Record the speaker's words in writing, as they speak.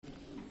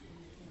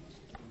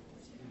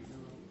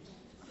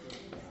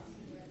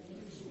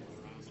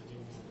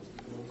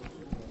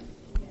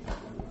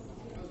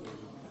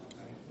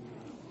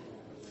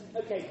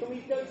Okay, can we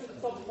go to the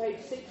top of page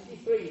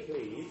 63,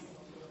 please?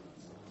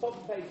 Top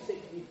of page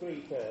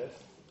 63 first.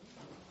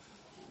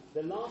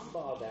 The last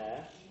bar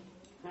there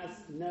has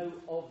no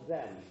of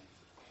them.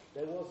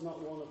 There was not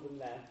one of them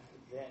left.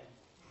 Their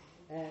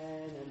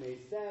enemies.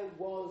 There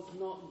was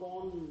not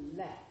one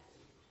left.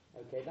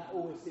 Okay, that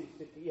always seems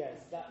to,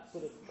 yes, that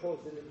sort of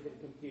caused a little bit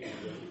of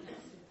confusion.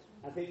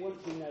 I think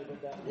once you know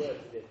that word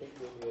is different,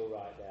 you'll be all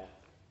right there.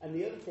 And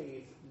the other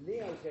thing is,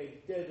 Leo's going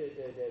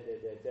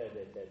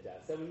da-da-da-da-da-da-da-da-da.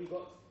 So when you've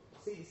got,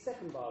 see the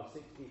second bar of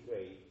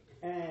 63,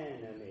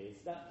 enemies,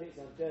 that fits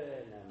on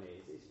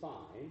enemies, it's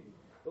fine.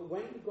 But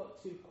when you've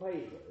got two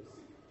quavers,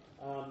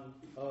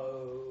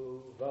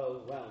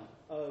 overwhelm,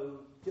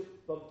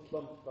 bump,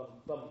 bump,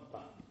 bump, bump,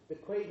 bump. The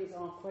quavers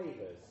are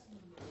quavers.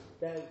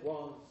 There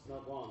was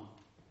not one.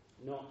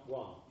 Not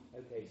one.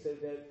 Okay, so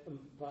they're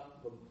pa,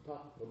 bum, pa,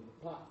 bum,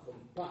 pa, bum,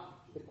 pa.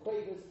 The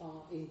quavers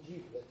are in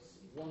duplets.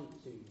 1,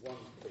 2, 1,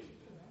 2.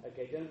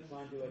 Okay, don't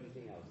try and do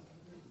anything else.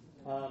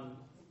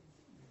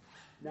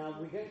 Now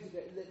we're going to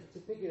get to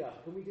pick it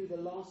up. Can we do the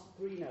last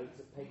 3 notes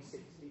of page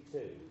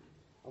 62?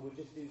 And we'll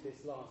just do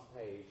this last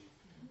page.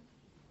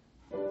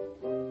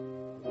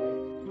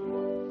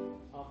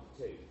 Up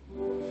 2.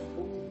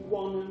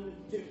 1 and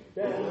 2.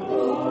 There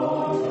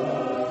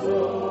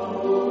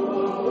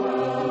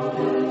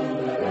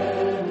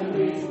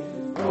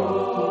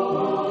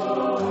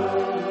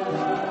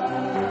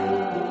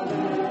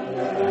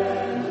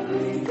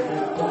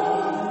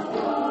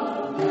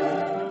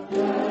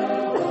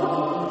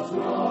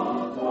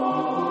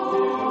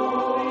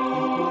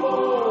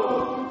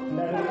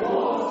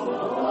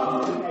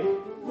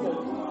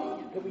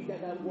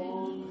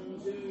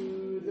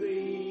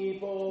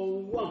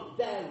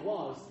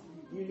was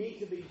you need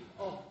to be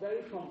off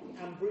very promptly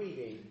and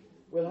breathing.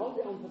 We'll hold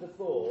it on for the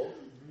 4.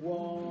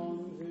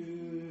 1,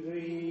 2,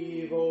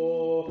 3,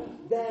 4.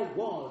 There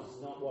was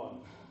not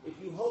one. If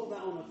you hold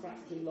that on a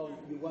fraction long,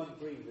 you won't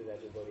breathe with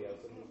everybody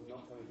else, and it's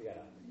not coming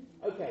together.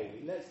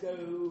 Okay, let's go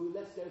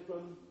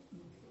from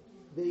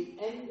the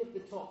end of the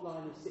top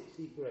line of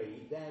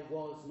 63. There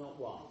was not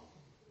one.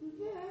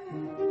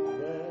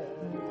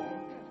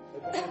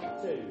 Okay,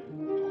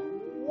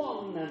 2.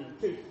 1 and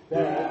 2.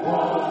 There was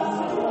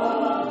not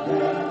one.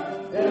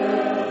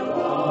 There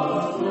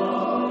was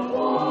not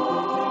one.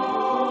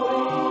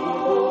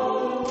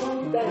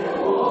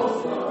 There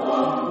was not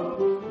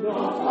one.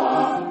 Not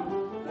one.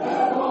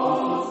 There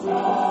was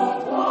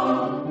not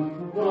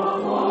one.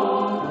 Not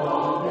one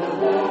of them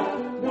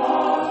left.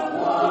 Not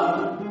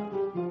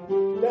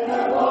one.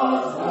 There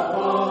was not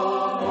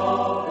one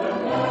of them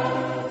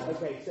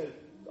left. Okay, so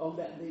on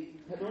the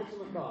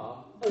penultimate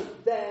bar,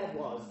 there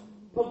was.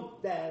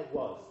 Pump, there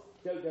was.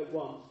 Don't go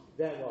 1,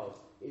 there was.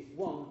 It's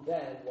 1,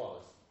 there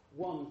was.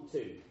 1,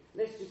 2.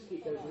 Let's just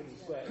keep those really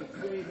square. It's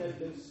really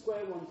those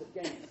square ones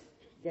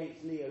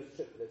against Leo's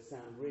triplets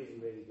sound really,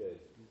 really good.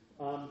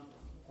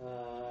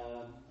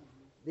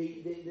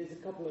 There's a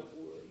couple of,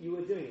 you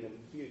were doing them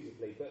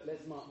beautifully, but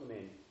let's mark them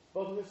in.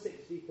 Bottom of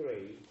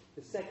 63,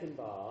 the second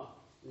bar,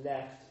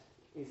 left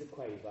is a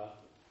quaver.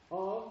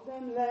 Of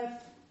them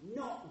left,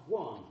 not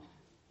one.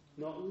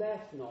 Not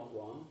left, not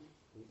one.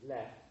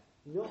 Left.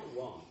 Not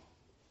one.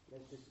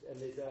 Let's just,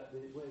 and where's the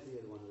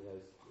other one of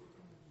those?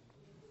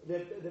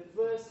 The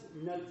first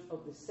note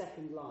of the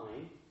second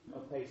line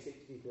of page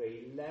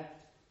 63, left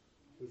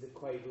is a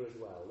quaver as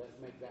well. Let's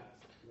make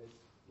that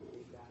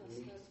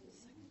neat.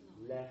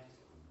 Left,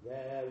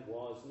 there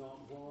was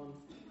not one.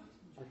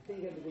 I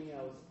think everything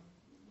else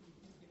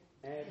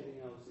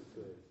is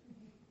good.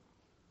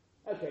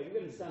 Okay, we're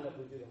going to stand up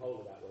and do the whole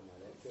of that one now.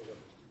 Let's see what.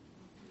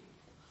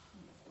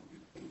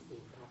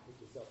 Pick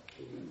this up.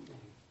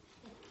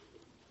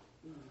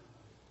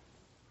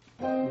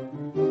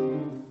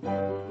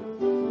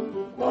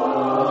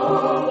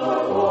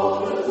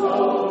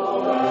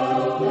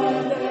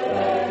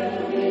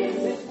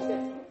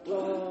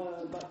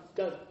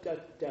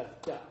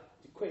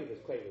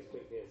 Quavers, quick,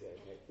 here's it.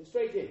 Okay.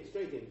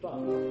 Straight in,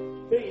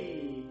 5,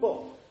 3,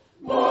 4.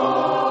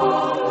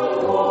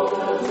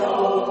 Waters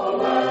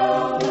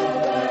overwhelmed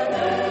their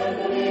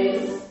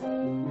enemies.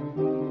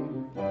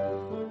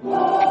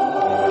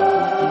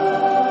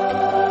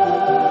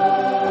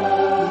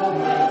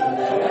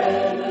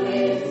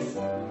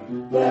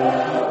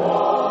 There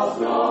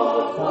was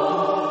not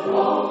one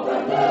of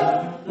them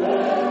left.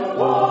 There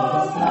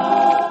was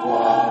not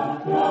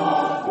one,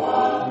 not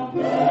one.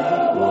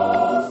 There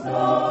was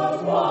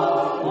not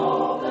one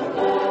of them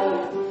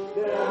left.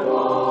 There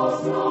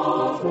was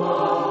not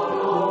one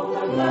of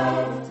them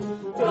left.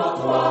 Not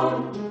one,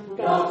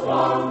 not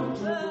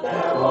one.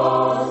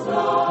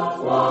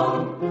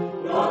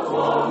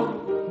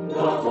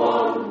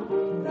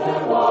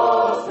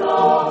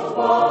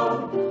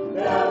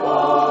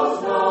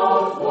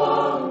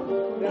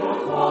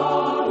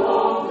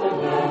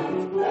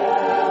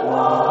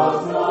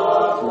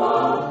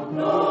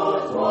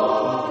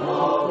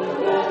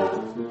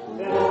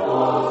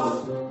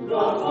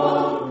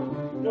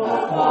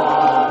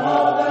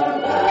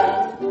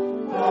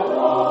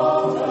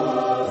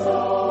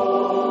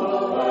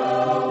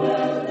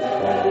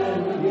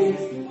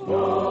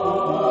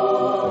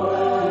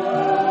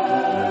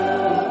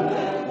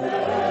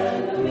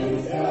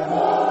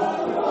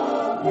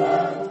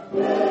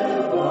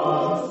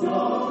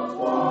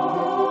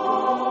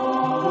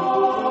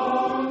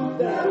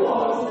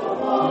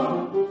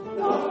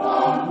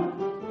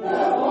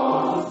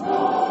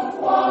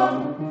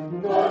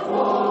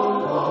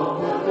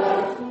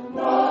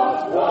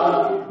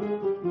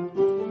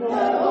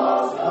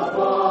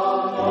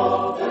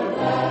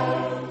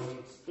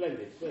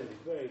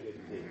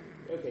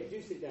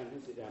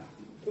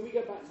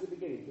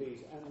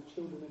 and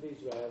children of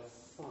Israel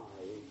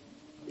sighed.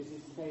 This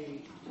is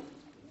page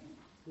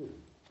 2,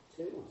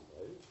 I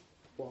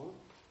suppose.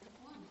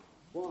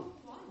 1.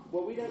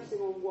 Well, we don't sing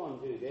on 1,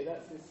 do we?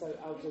 That's the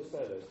alto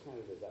solos.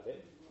 Carries us that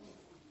bit.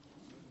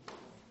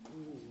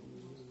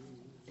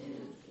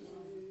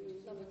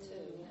 Number 2.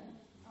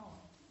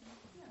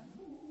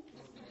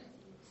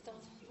 Start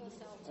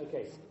first alto.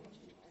 Okay.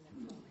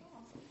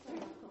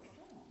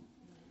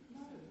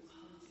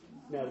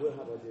 No, we'll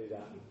have her do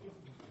that.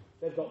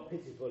 They've got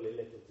pitifully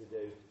little to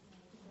do.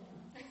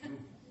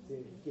 So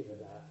give her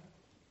that.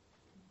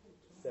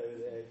 So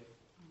then.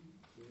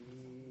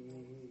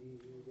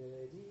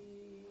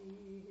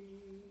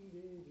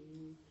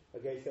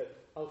 Okay, so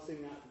I'll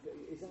sing that.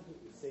 Is that what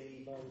you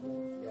see?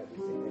 Yeah, we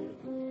sing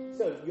it.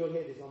 So you'll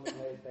hear this on the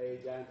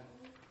page. And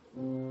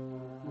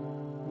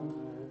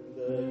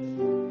the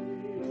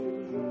children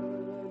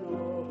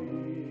of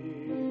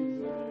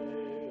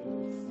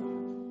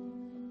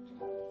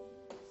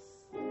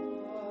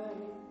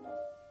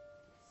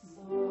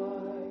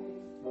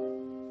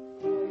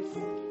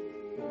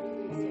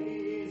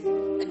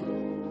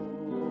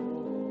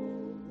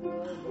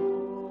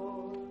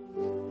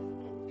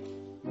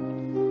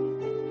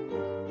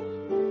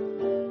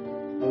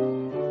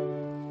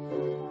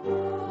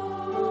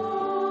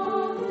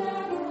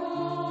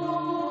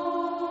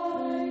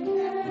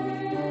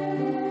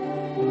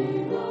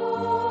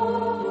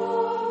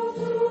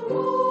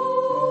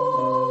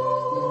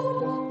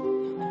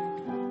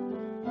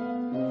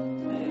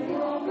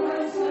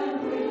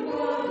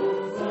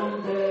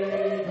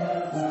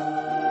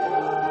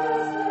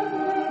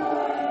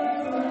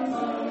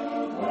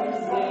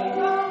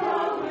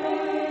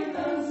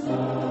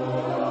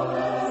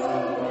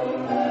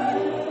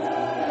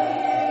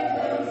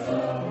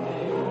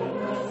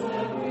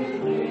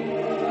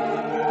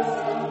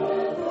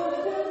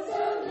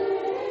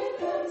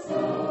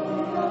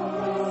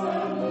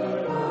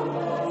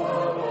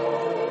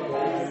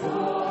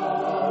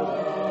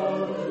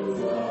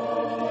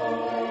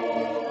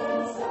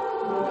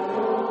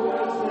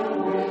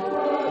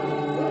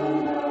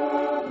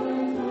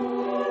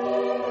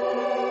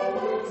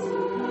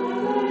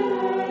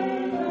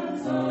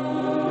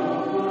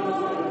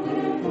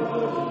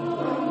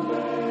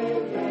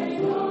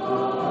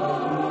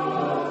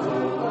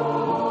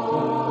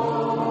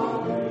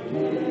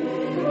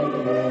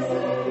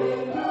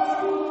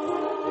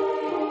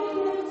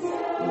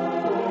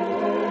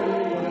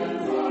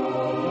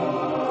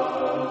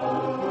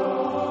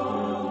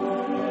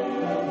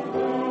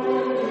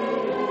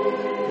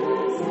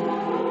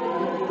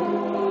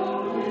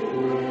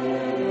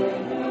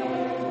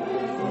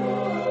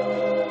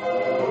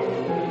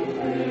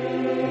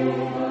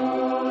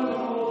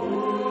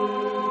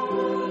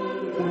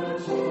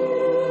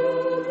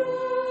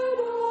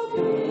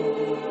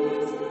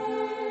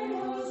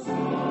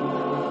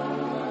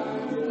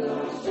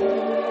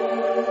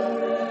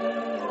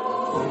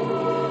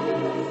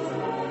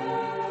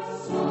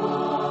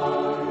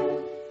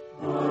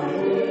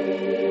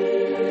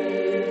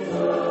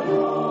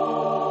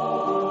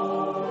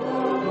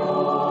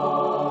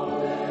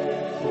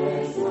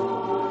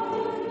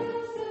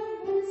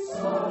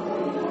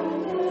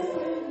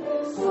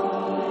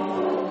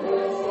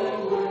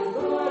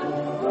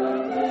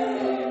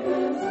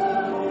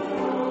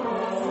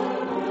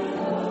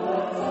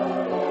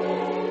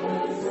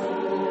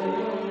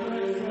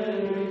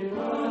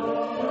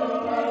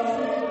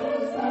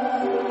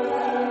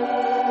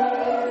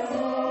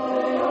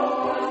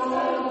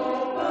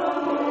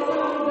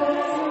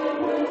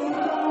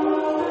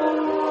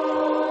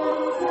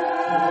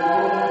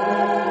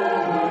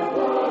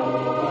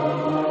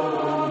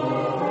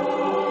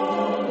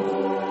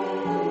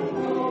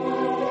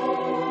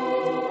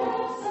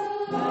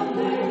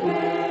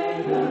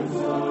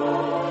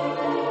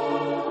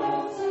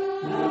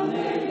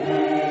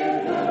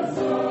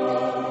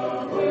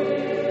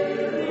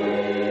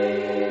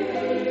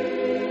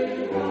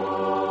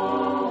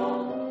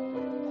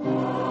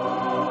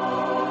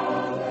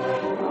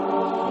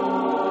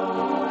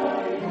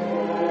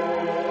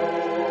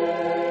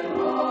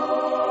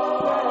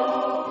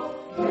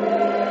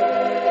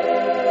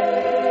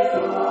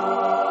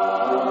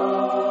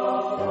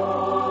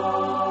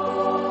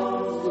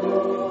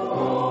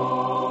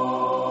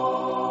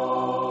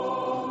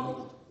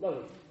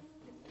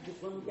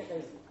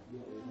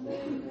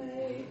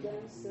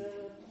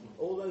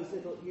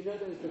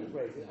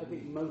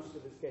most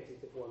of us get it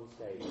at one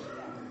stage.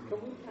 Can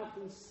we have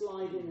them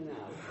slide in and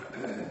out?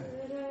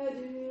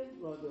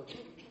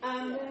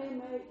 And they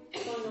may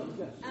try not to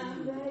go.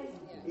 And they.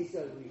 It's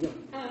over. You go.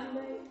 And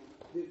they.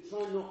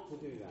 Try not to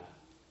do that.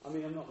 I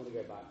mean, I'm not going to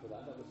go back to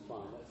that. That was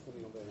fine. That's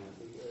coming on very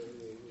nicely.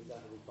 That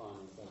will be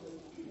fine.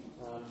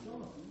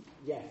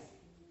 Yes.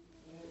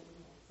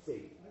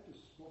 See. I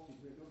just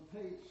spotted it on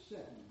page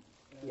 7.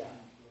 Yeah.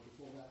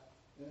 Before that,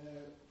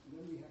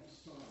 when we have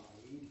side,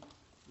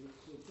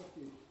 it's a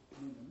dotted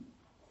minimum,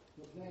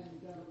 but then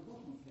down at the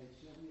bottom of page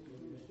 7,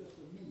 it's just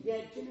a minimum.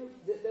 Yeah, do you know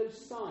those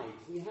sides?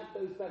 We had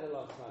those better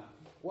last time.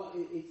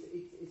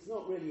 It's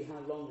not really how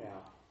long they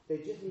are. They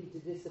just need to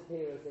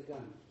disappear as they're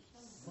going.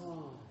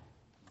 side.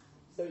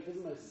 So it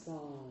doesn't go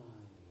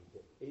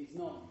side. It's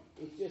not.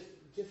 It's just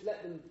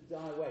let them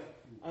die away.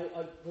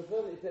 I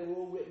prefer it if they were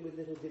all written with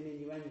little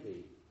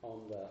diminuendi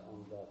on the.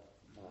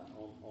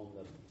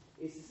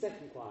 It's the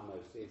second choir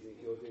mostly, isn't it?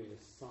 You're doing the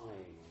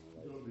sighing on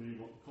the. Don't really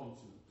want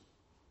consonant.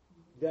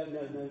 No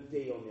D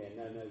on the end.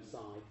 No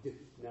side.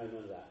 No,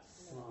 none of that.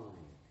 Sigh.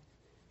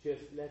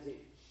 Just let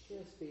it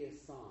just be a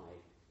sigh.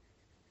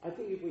 I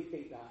think if we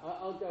think that,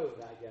 I'll go over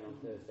that again on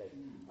Thursday.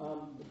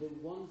 The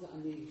ones that I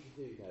need you to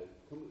do though,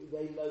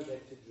 they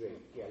loaded to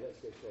drink. Yeah, let's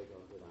go straight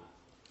on to that.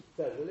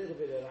 So there's a little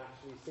bit of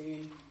actually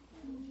singing.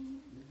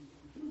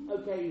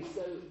 Okay,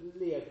 so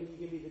Leo, can you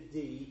give me the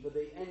D for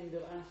the end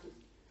of Ashley?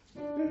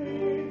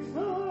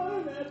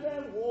 Turn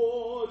their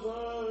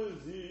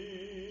waters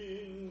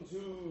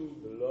into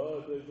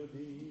blood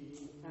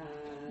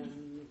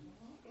and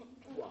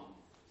one.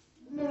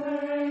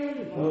 They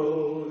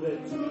know that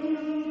to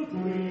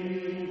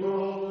dream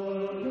of the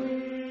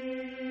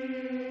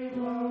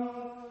river,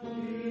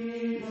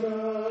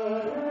 Peter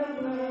and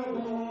the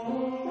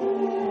water,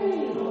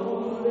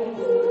 know that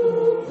to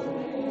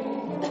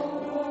dream of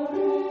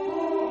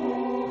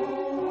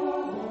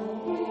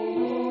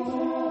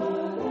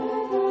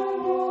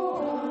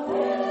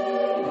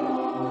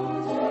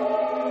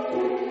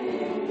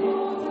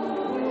the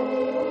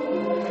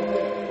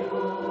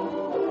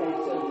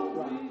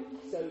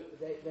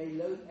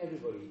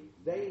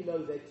They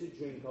loathed to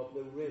drink of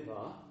the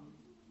river,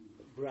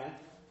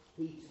 breath,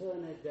 he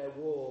turned their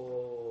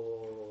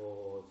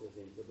waters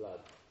into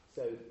blood.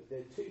 So there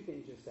are two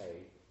things you're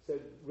saying. So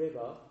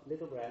river,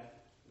 little breath,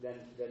 then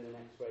the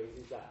next phrase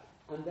is that.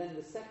 And then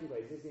the second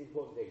phrase is the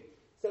important thing.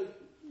 So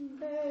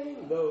they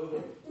loathed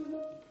of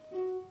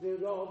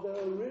the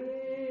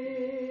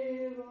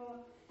river,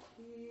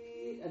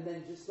 and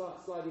then just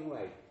start sliding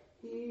away.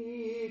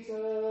 He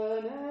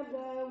turned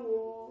their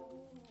waters.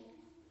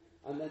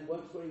 And then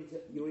once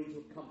you're into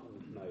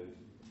accompaniment mode,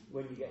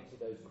 when you get to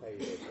those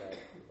quaver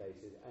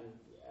bases and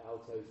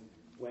altos,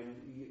 when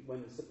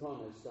the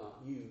sopranos start,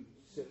 you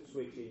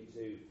switch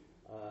into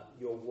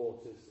your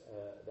waters,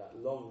 that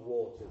long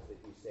waters that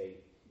you sing,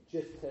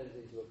 just turns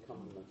into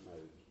accompaniment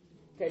mode.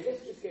 Okay,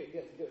 let's just get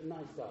a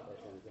nice start there,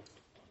 Jennifer.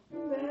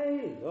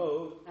 They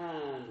know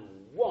and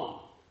one.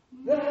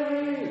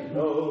 They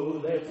know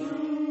that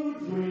to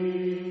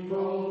drink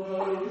of the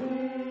river.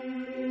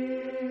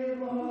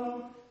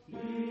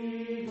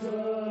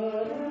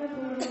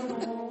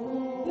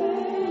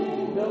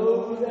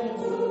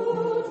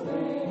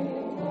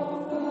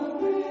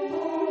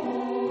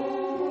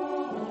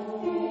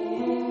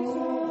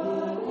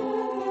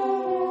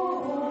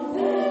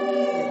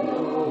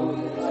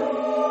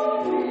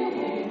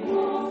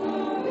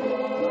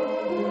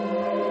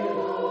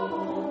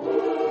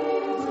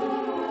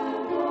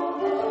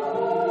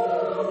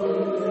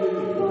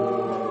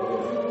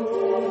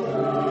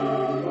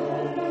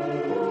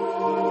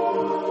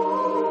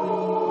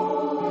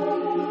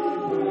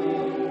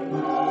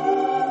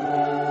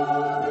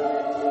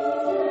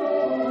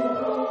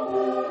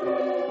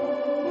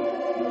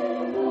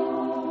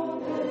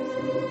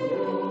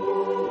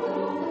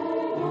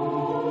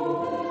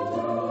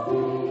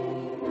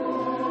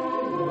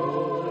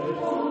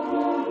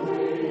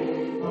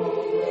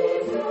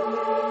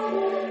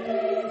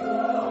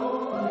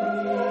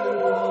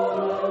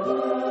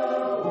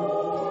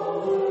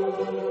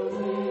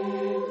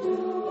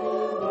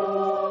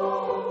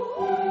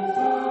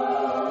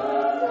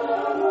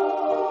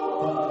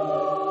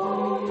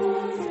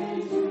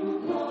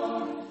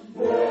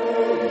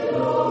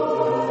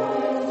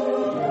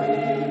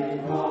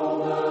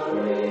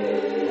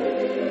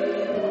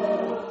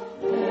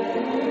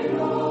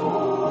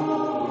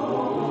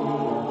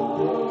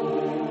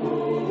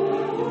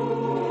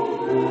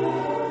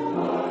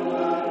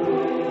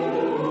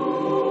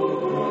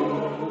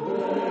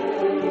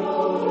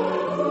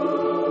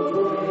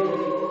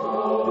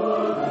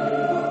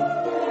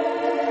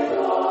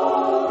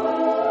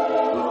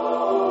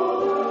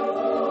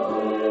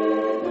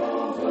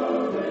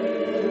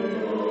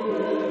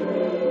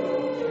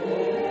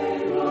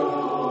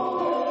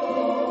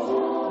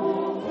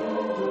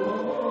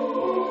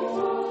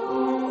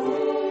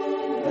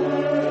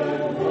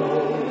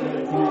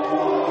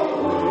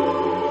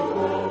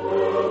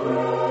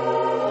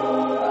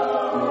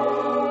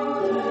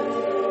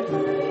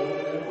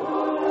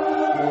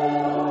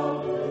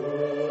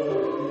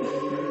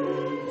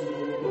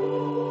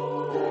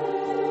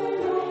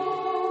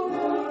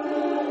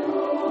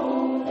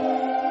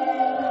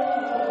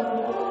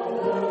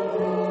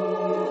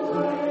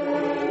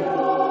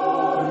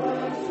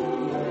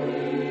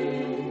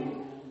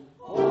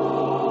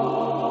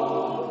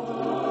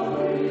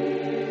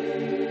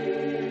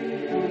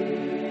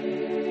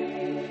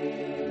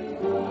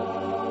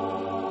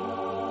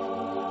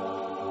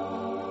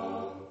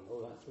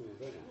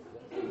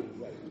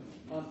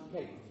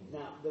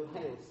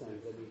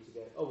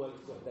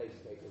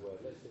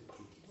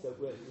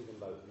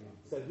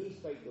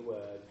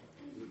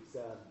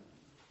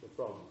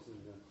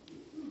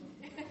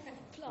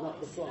 Not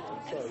the fly,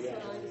 sorry, yeah.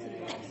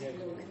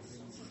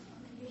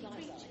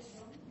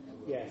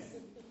 Yes.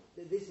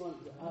 this one.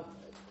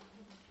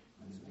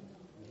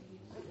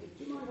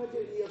 Do you mind if I do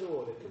it in the other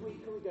order? Can we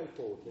go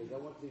forward, please? I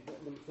want to do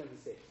number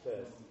 26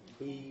 first.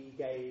 He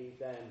gave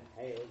them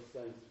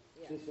hailstones.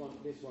 Yeah. This one,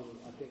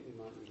 I think we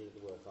might need a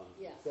little work on.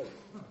 Yeah. So,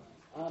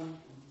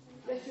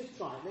 let's just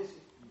try it.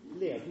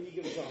 Leo, can you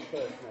give us our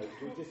first note?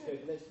 We'll just go.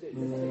 Let's do it.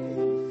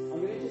 I'm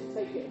going to just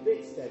take it a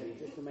bit steady,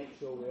 just to make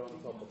sure we're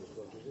on top of this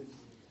one.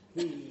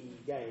 He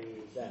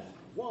gave them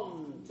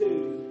 1,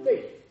 2,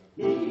 3.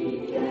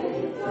 He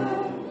gave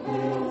them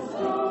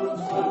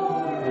hailstones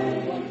for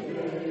rain.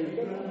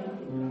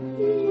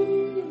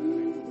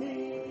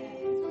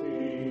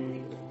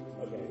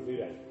 Okay, do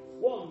that.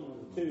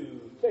 1,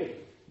 2, 3.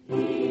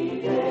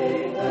 He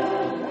gave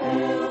them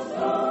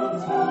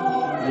hailstones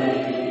for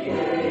rain. He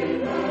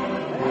gave them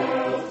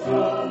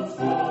hailstones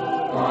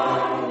for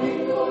wine.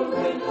 Mingle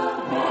with the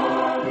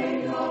hair,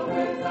 mingle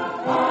with the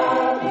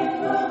hair,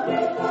 mingle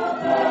with the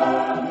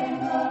hair,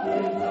 mingle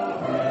with the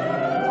hair.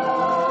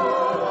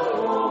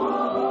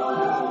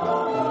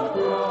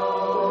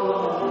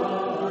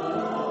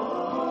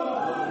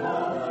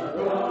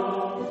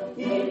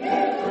 He gave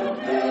them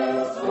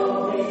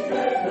hailstones, he gave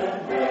them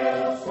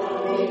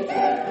hailstones, he gave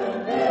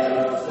them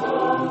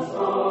hailstones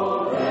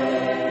for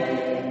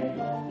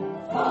rain.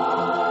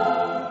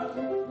 Far,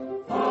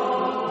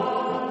 far,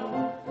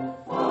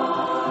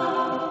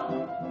 far.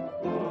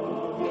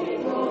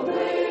 Mingle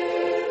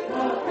with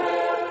the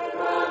hair,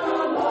 run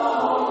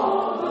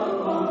along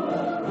upon the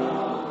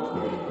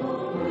ground. Mingle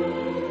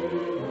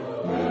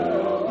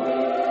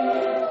with the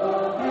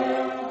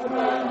hair,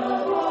 run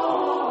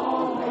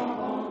along upon the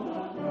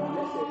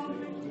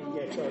ground.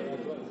 Yeah, sorry,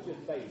 it's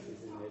just bases,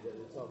 isn't it, at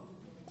the top?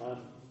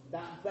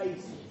 That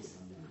basis,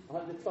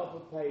 at the top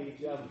of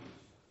page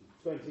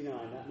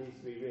 29, that needs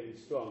to be really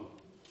strong.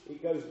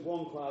 It goes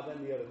one choir,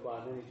 then the other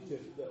choir, then it's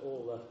just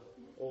all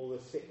the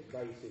 6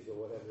 bases or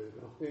whatever.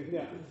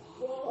 Yeah.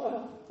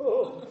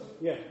 Oh,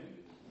 yeah.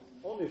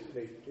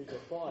 Honestly, it's a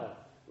fire.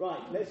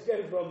 Right, let's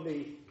go from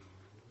the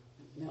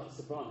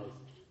sopranos.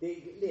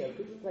 Leo,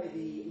 could you play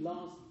the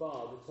last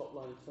bar, the top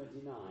line of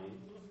 29?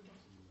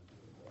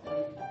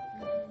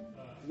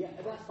 Yeah,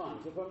 that's fine.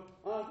 So from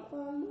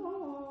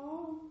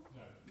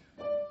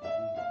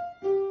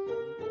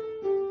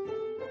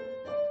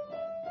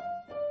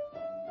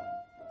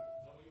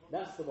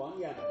that's the one,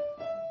 yeah.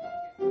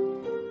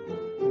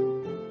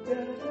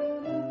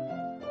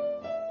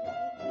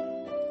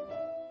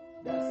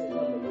 That's it,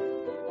 lovely.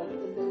 And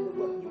then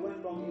what you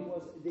went wrong, it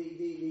was the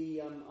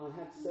I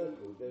had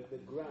circled the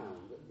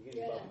ground at the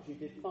beginning of the bar, which you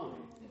did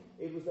fine.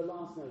 It was the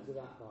last note of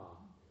that bar.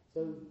 So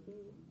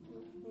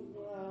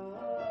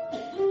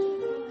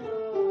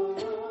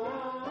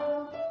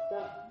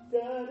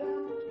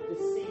the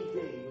CD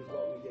was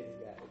what we didn't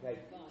get. Okay.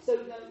 So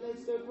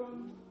let's go from.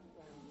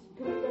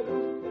 Can we go from?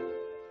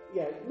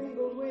 Yeah,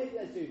 mingle with.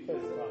 Let's do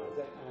first sopranos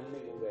and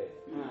mingle with.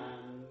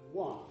 And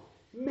 1.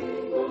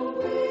 Mingle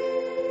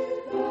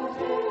with the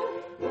hair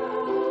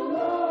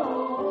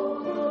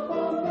along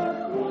upon the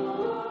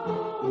ground.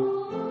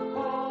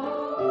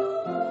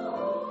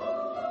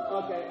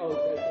 Okay.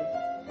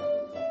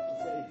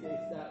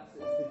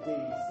 It's the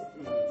D's.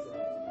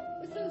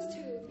 It's those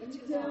two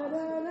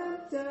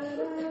last.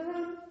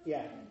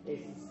 Yeah,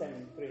 it's the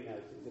same 3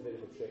 notes. It's a bit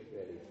of a trick,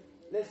 really.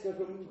 Let's go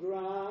from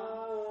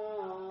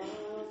ground.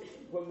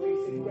 When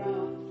we sing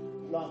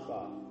ground, last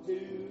bar.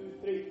 2,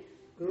 3.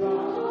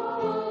 Ground.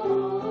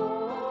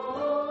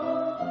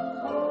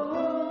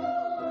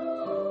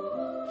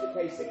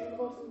 Okay, sing the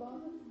bottom bar.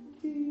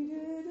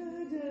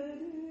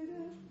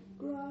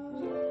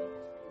 Ground.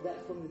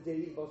 That's from the D,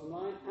 bottom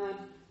line. And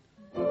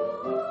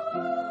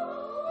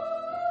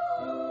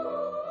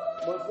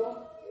what's what?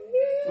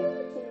 2,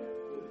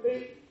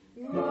 3.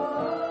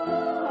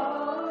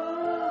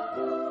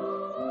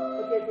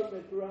 Okay, from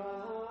the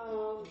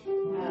ground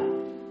and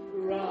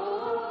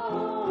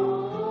ground.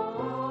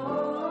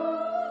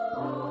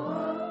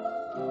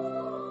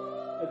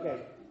 Okay,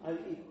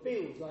 it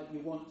feels like you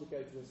want to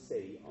go to a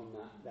C on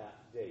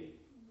that D.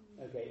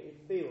 Okay, it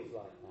feels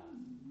like that.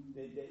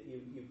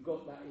 You've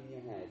got that in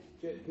your head.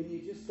 Can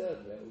you just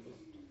circle it? Or just,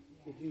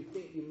 if you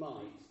think you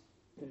might,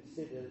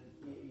 consider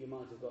you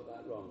might have got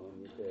that wrong when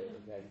you do it.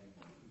 Okay.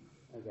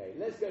 Okay,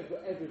 let's go for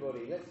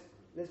everybody.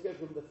 Let's go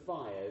from the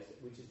fires,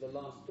 which is the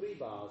last 3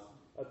 bars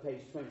of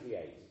page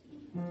 28.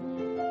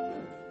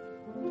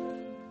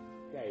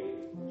 Okay,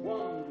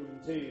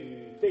 1,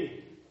 2,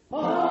 3.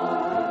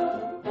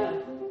 Fire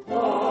and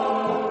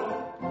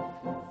fire,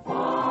 fire,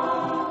 fire.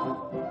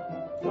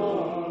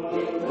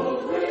 It will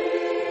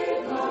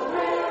bring the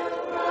hair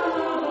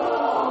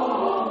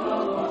along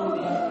upon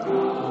the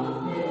ground.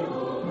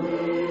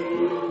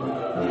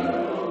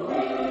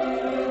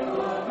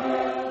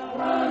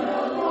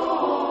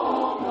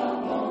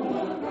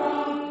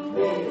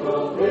 It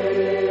will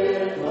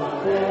bring the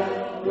hair.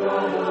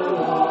 Run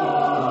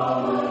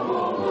along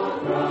upon the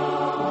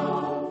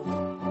ground.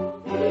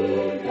 He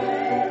gave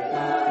them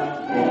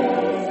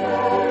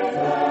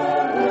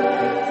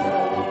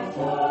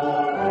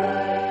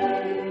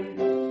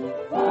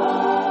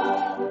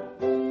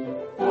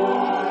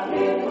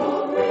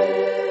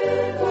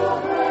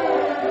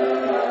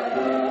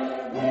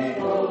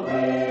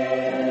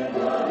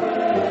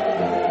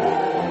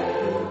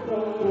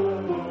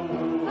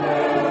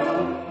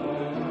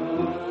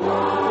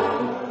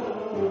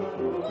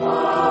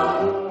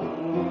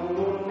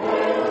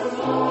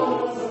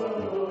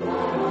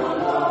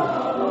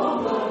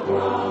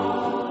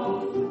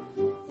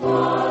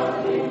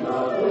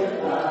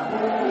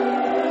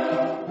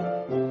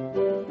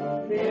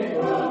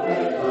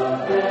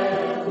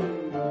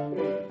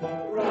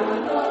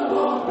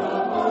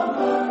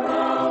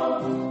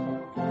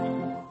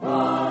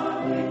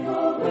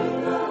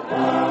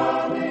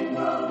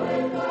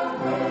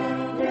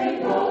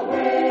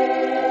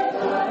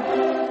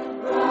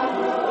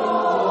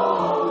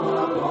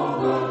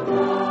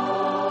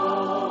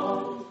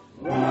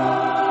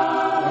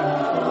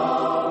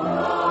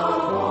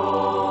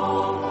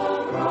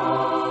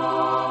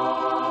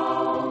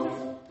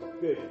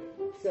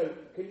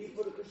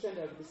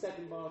for the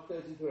second bar of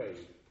 33.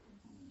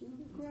 To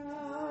the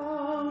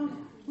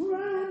ground,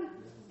 run.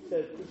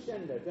 So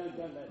crescendo, don't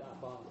let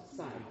that bar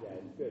sag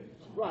there. Good.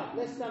 Right,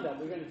 let's stand up.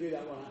 We're going to do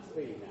that one at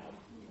speed now.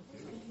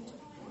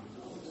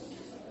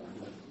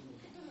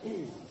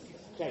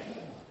 Okay.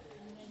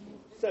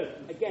 So,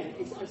 again,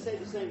 I say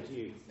the same to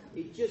you.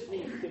 It just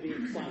needs to be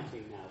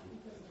exciting now.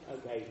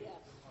 Okay?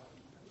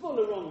 Full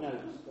of wrong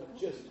notes, but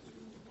just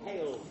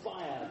hail,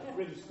 fire,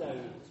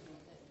 brimstone,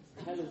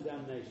 hell and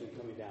damnation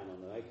coming down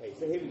on them. Okay,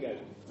 so here we go.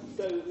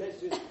 So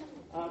let's just...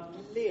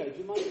 Leo, do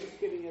you mind just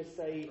giving us,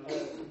 say,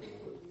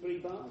 3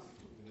 bars?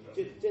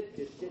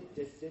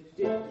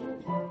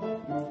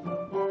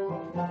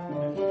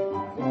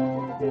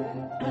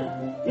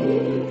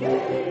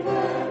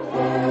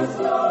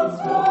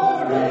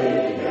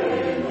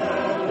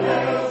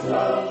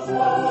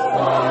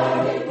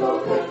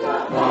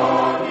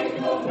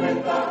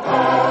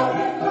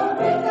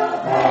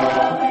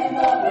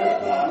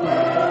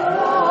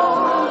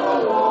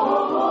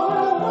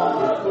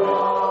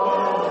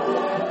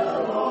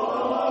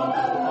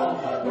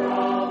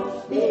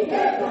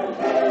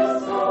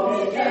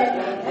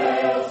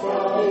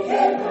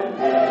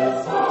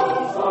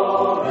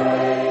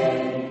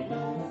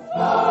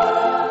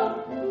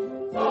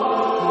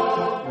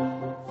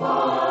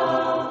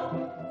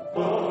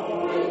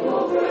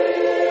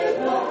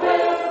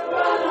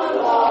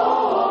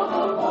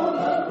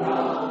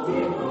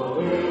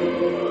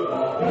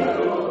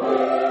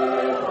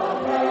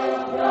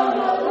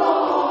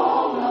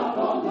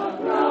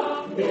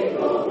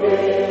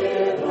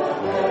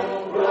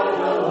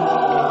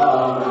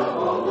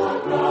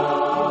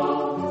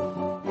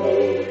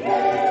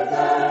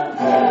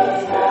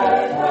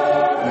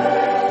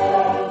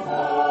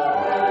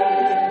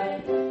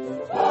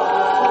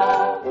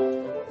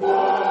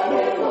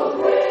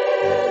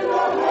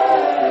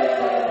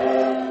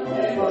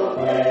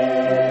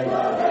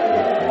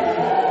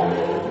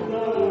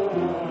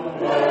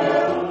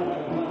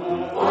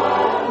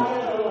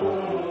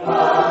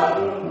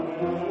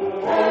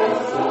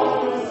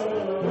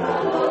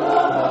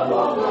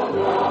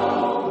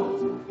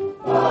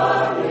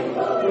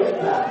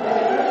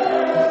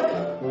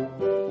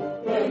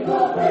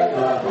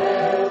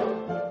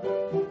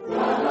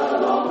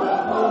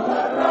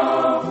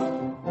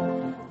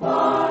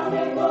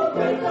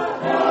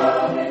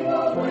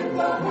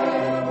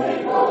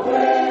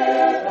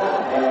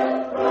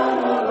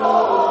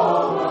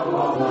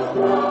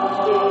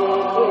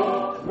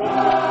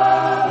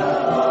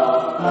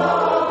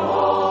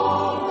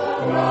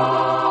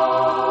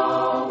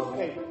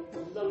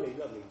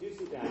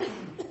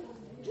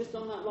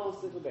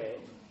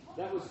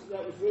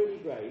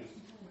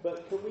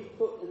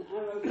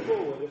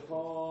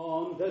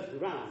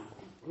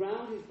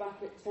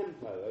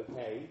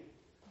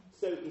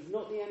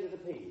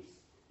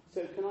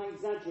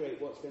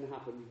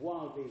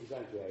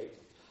 Exaggerate.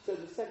 So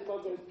the second bar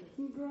goes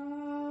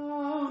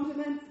ground and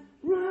then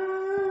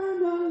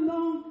run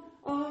along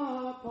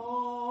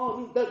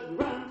upon the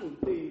ground. 1,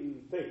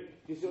 2, 3.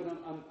 You saw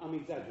I'm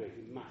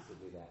exaggerating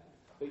massively there,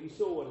 but you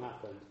saw what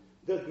happened.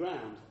 The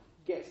ground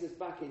gets us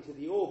back into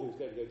the organs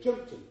going to go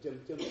jump, jump,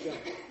 jump, jump, jump.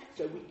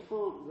 So we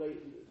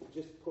can't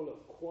just pull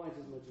up quite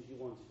as much as you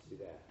wanted to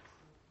there.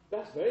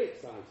 That's very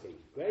exciting.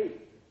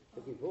 Great.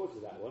 Looking forward to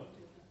that one.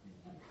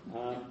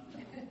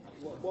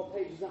 What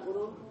page is that one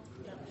on?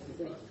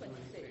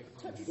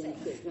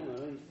 26. No, I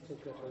need to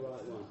pick up the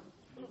right one.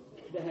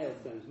 The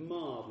hailstones,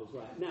 marvellous.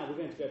 Right, now we're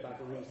going to go back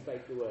and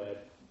restate the word,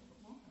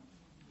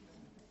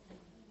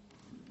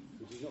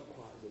 which is not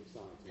quite as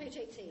exciting. Page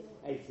 18.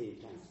 18,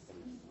 thanks.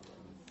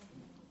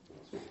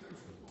 That's right.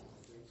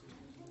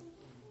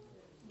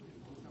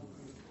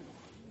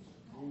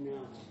 And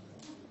now,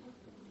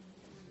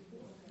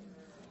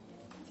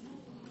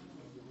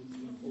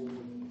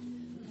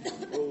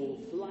 all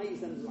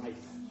flies and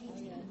lice.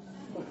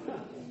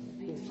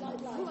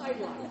 Fly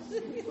lice.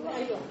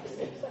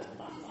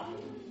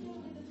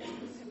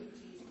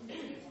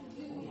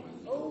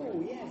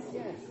 Oh, yes.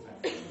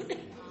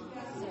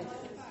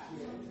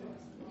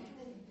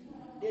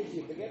 Yes,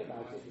 you forget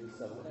about it in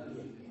summer, don't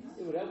you?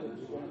 It would help if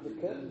you wanted the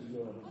curtains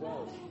drawn as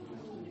well.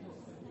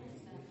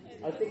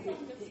 I think it's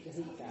to keep the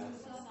heat out.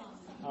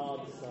 Oh,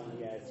 the sun,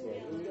 yes.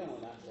 We don't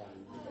want that sun.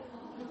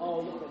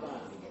 Oh, look at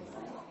that.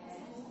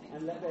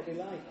 And let there be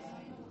light.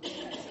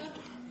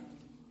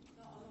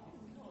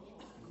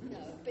 No, a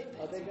bit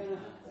better. Are they going to...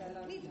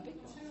 Needs a bit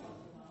more.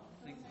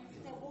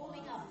 They're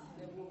warming up.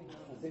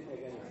 I think they're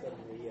going to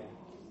suddenly,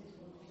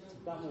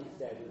 that one's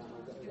dead and that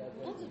one's dead.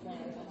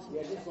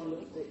 Yeah, this one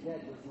looks a bit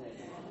dead, doesn't it?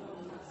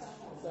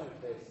 So,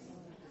 Chris.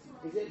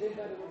 Is it a bit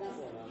better with that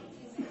one?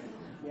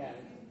 Yeah,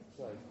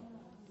 sorry.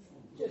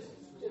 Just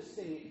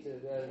sing it to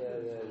there.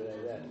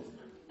 Yeah,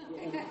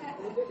 and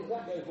a bit, if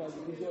that goes well,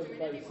 you can join the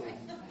basses.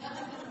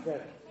 So,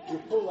 you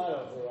pull that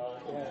off, all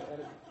right?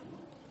 Yeah.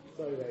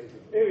 Sorry, ladies.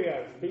 Here we go.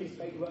 Please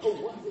make it. Oh,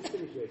 what does this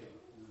finish with?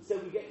 So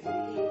we get to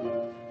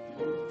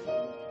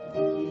the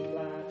E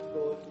flat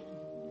chord.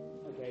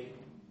 Okay.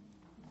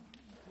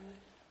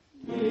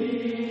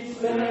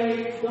 Please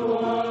make the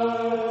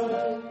word.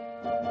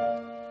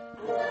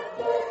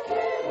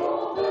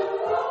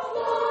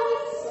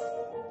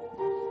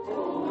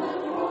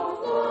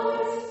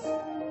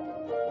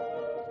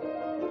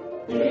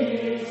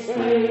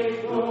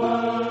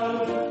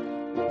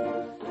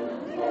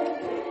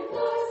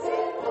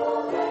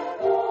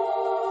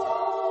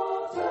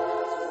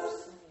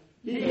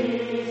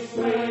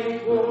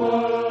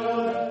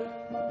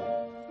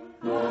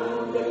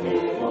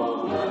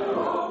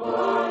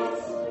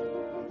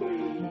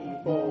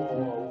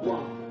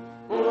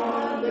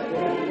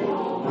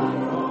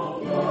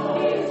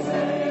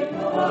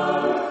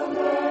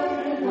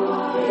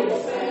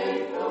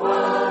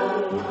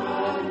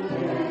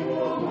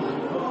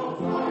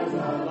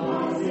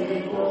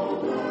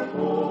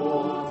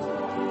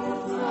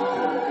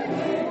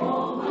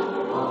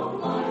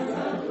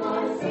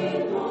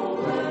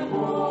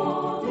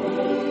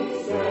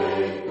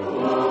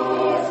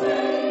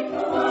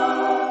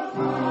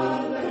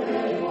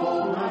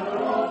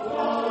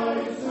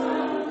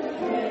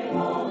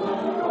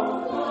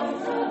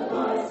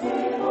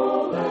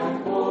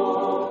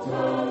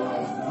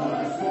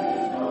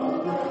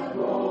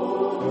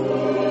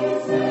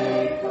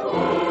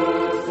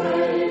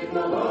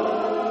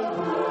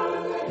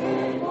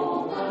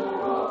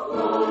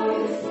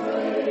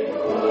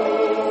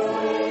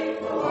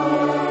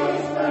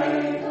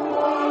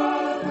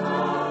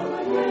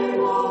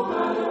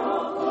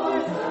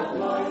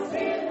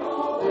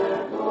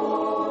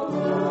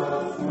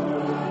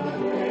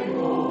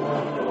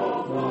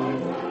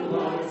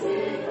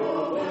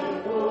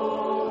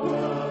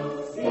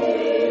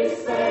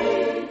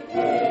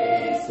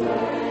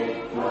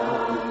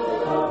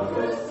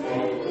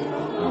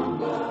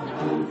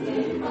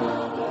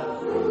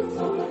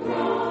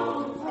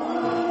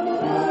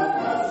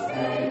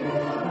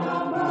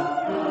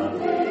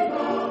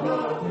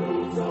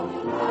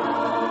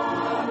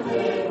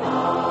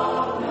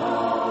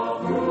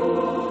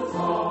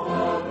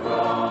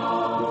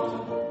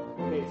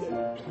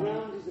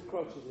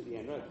 crotches at the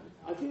end. Right.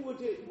 I think we'll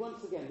do it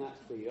once again, that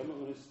speed. I'm not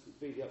going to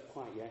speed it up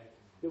quite yet.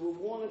 There were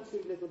one or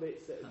two little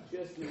bits that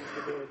just need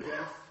to be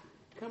addressed.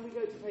 Can we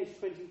go to page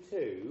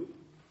 22?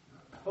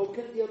 Oh,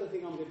 the other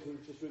thing I'm going to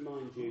just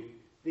remind you,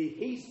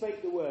 he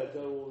spake the words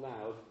are all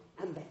loud,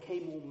 and there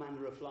came all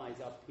manner of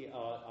flies up here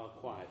are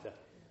quieter.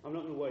 I'm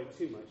not going to worry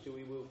too much, so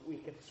we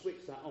can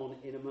switch that on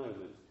in a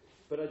moment.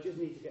 But I just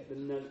need to get the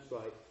notes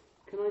right.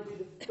 Can I do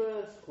the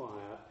first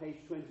choir,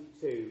 page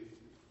 22?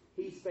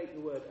 He spake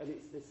the word, and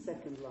it's the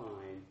second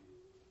line.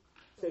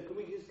 So can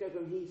we just go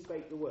from he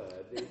spake the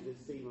word, the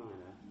C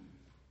minor?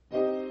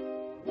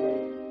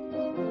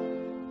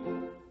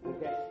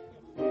 Okay.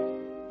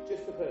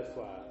 Just the first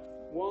choir.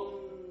 1,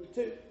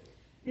 2.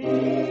 He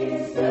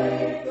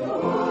spake the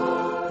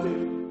word.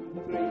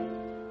 2, 3.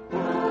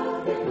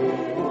 And the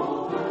came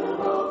all manner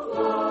of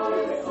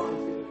flies.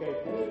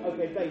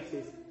 Okay,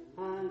 basses.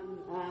 And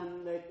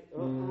the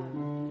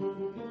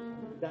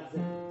that's it.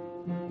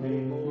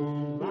 Came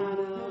all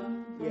manner.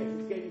 Yes,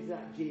 it's getting to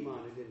that G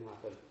minor. Didn't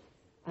happen.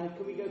 And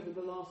can we go for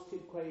the last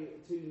two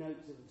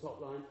notes of the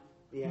top line?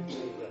 The F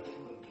major.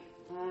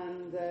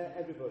 And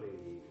everybody,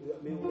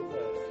 me all the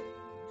first.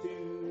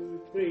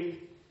 2,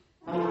 3.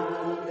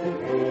 And the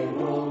came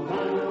all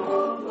manner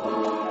of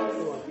flies.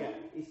 So on, yeah,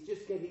 it's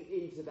just getting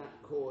into that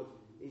chord.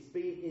 It's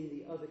been in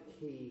the other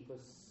key for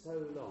so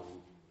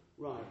long.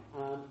 Right,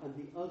 and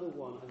the other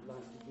one I'd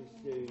like to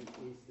just do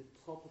is the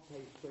top of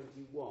page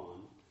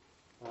 21.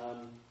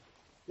 Can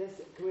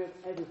we have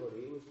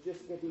everybody? It was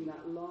just getting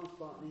that last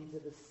part into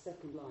the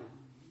second line.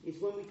 It's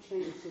when we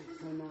change to the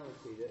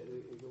tonality that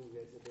it all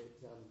gets a bit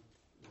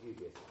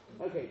dubious.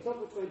 Okay,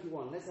 top of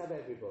 21. Let's have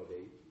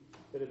everybody,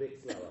 but a bit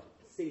slower.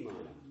 C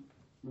minor.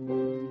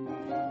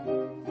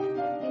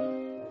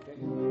 Okay.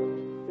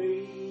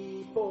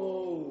 3, 4,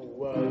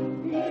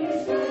 1. He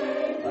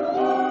spake the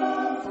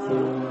words,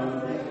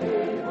 and they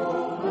came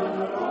all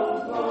manner of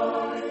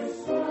flies.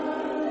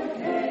 And they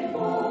came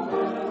all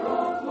manner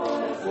of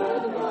flies.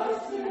 And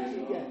actually,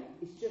 yeah,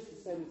 it's just the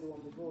same as the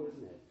one before,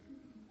 isn't it?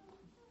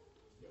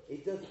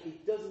 It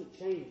doesn't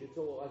change at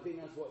all. I think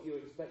that's what you're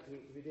expecting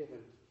it to be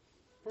different.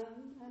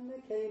 And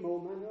there came all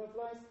manner of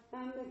flies,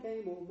 and there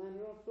came all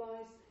manner of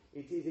flies.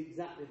 It is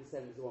exactly the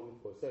same as the one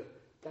before, so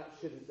that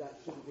shouldn't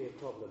be a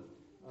problem.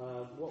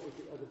 What was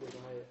the other bit?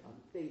 I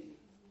think.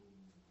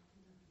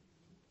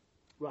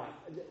 Right.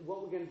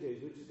 What we're going to do is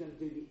we're just going to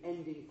do the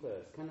ending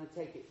first. Can I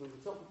take it from the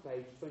top of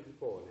page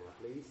 24 now,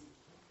 please?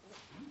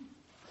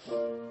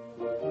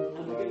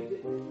 And we're going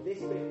to do this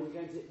bit.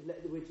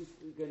 We're just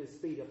going to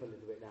speed up a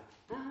little bit now.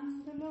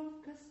 And the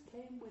locust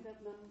came with a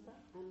number,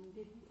 and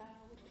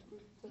devoured the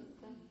fruit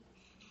of them.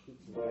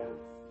 Keeps it down.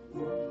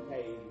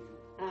 Came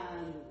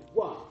and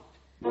 1.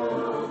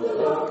 And the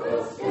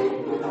locust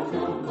came with a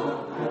number,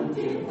 and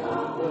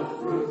devoured the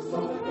fruits of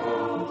the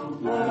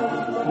ground.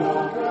 And the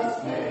locust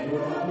came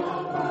with a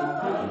number,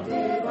 and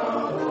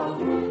devoured the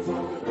fruits of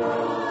the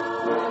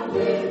ground. And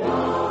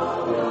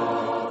devoured the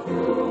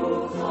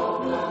fruits of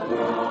the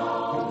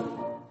ground.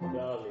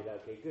 Lovely,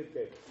 okay, good.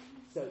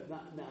 So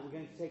now I'm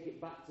going to take it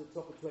back to the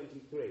top of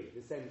 23,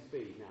 the same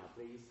speed now,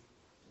 please.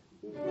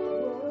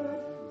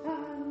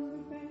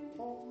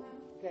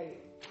 Okay,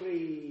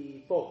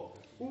 3, 4.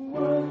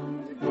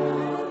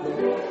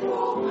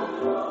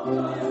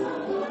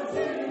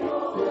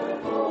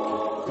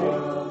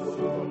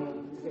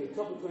 Okay,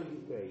 top of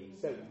 23.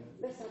 So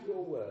let's have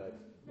your word.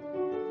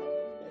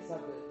 Let's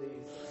have the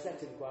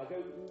second choir go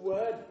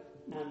word,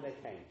 and they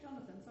came.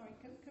 Jonathan, sorry,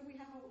 could we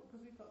have all,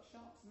 because we've got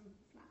sharps and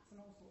flats and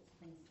all sorts of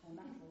things, or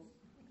naturals,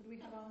 could we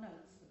have our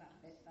notes for that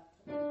bit?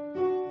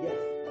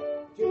 Yes.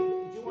 Do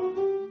you want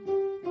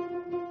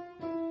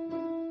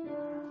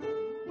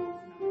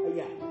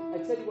yeah, I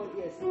tell you what,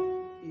 yes,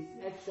 is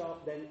F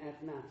sharp, then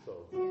F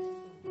natural.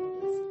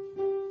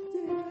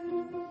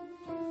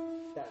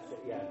 That's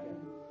it, yeah,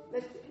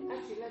 okay.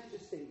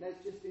 Let's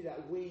just do that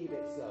a wee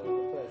bit slower, the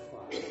first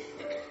part.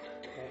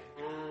 Okay,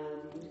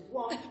 and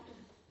 1.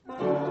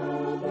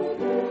 And they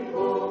came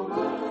all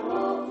manner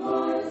of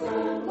flies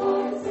and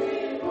lice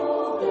in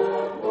all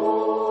their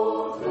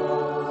quarters.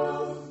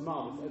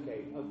 Marvellous,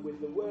 okay, with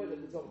the word at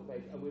the top of the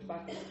page, and we're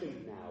back to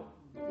speed now.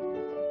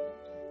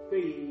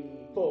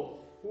 3, 4.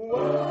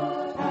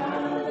 Word,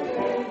 and they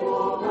came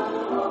all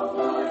manner of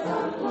flies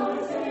and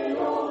lice in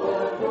all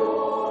their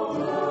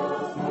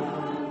quarters.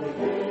 And they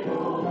came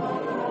all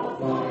manner of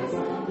flies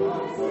and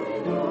lice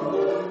in all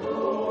their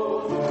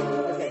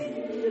quarters. Okay,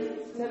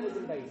 just tenors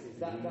and basses.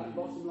 That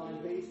bottom line,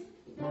 please.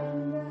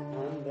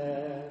 And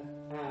there,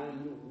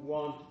 and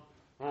 1.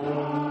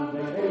 And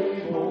they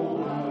came all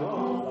manner of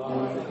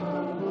flies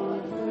and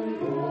lice in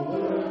all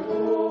their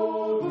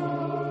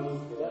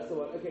quarters. That's the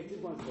one. Okay,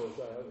 just once more,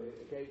 sorry.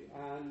 Okay,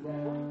 and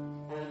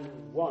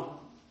 1.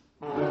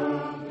 And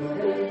they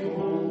came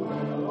all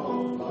manner of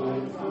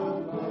flies and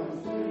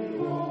lice in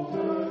all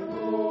their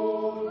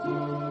quarters.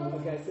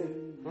 Okay, so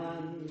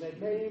and they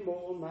came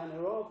all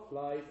manner of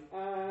flies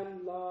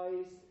and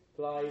lice,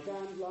 flies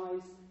and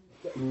lice,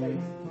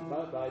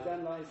 flies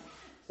and lice.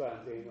 Sorry,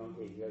 I'm doing it on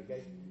key.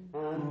 Okay,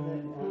 and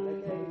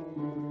they came all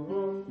manner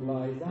of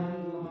flies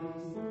and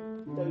lice.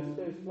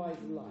 Those flies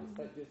and lice,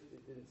 that just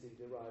it didn't seem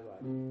to rhyme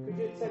right. Could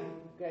you take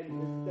again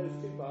those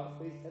two parts,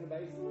 please, tenor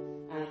bass?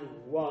 And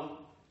one.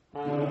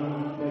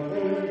 And the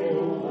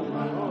cable and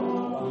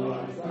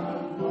flies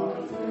and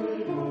lice.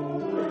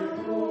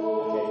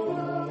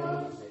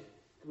 Okay,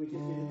 can we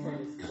just do the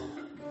tennis one?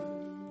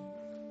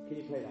 Can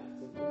you play that?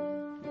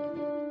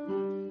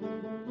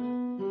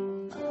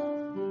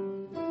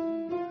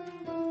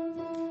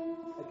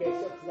 Okay,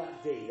 so up to that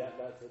D,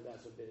 that's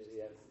a bit,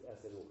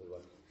 that's an awkward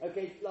one.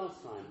 Okay, last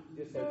time,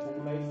 just so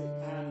tenor basic,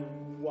 and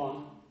one.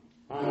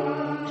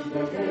 And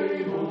the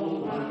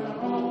cable and the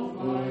whole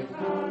flight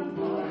and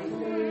lies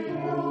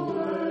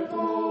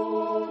over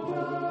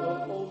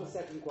all the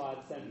second choir,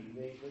 the second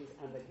thing, please,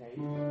 and the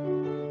cable.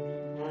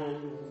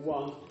 And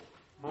one.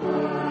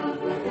 And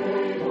the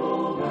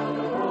cable and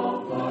the whole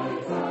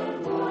flight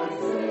and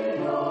lies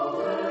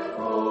over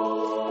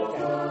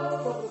okay,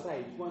 top of the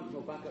page, once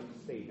more, back up to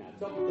speed now.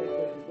 Top of page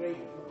 23,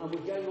 and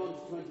we're going on to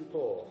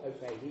 24.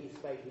 Okay, he's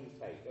fake.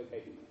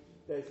 Okay,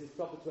 this is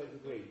top of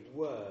 23.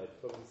 Word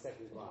from the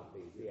second choir,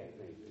 please. The F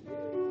major.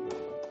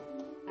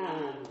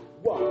 And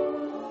one.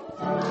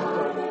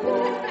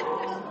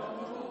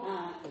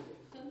 And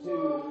 2,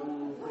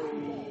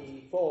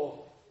 3,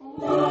 4.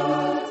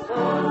 Word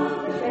and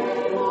the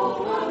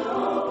cable and the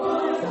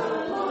flies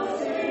and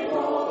lies in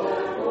all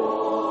their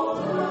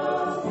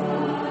quarters.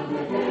 And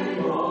the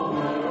cable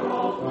and the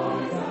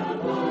flies and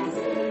lies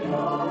in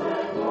all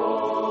their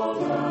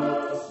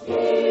quarters.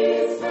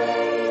 He's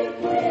fake,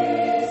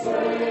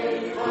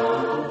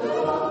 and the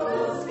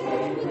doctor's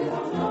came with a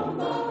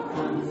number,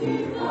 and he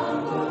found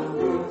the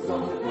fruits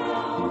on the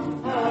ground.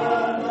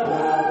 And the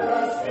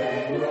doctor's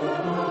came with a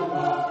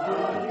number,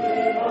 and he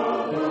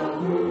found the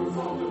fruits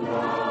on the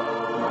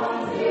ground.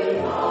 And he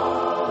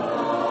found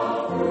the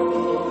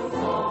fruits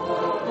on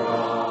the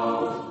ground.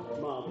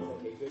 Marvellous,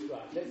 okay, good,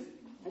 right.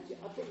 Actually,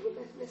 I think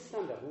let's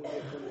stand up. We'll do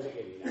it from the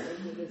beginning now.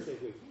 Let's see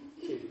if we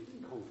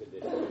conquered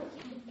it.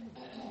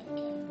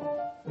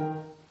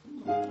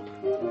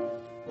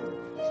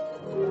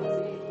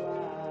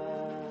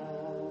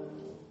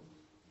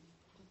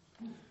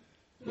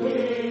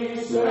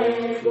 Please say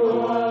the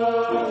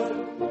word.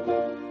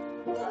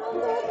 And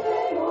there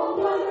came all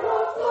manner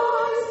of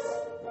flies.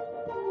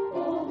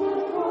 All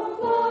manner of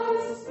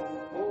flies.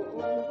 All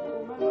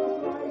manner of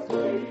flies.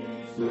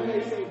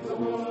 Please say the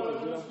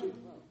word.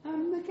 And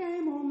there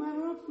came all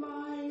manner of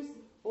flies.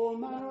 All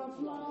manner of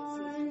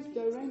flies.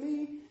 Do, re, mi.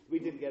 We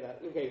didn't get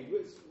that. Okay,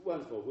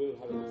 once more. We'll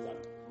have it this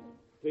time.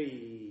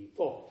 3,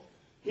 4.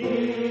 He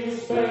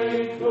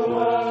spake the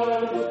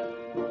word.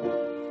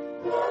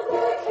 And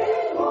there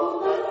came all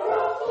manner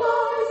of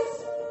flies.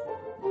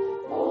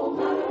 All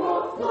manner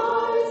of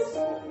flies.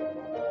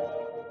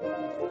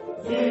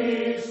 He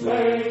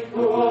spake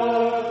the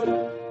word.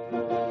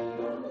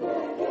 And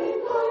there came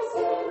lice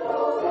in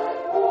all their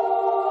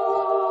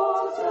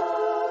quarters.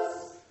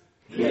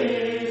 He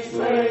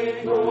spake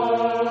the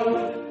word.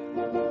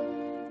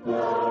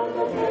 And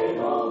there came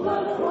all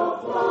manner of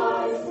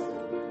flies.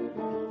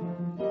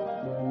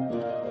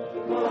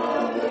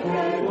 And there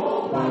came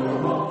all manner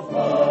of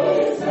flies.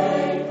 He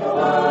spake the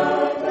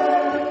word.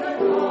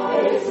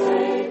 He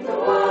spake the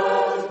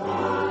word.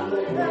 And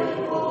there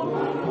came all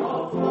manner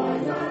of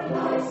flies and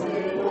lice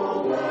in all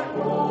their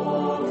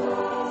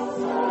quarters.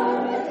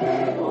 And there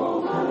came all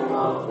manner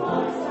of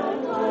flies and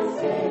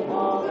lice in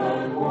all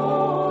their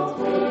quarters.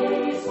 He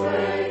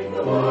spake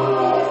the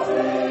word.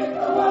 Spake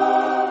the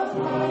word.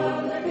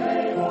 And there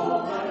came all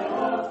manner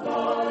of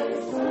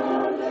flies.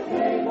 And there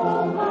came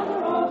all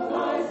manner of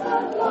flies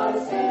and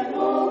lice in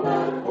all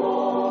their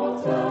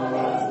quarters.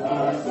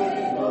 Lice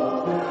in all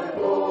their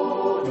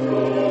quarters.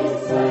 He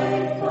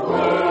spake the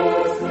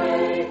word.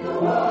 Spake the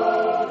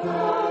word.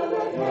 And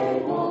there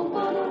came all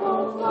manner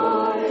of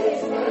flies. He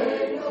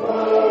spake the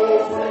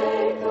word.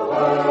 Spake the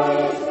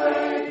word.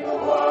 Spake the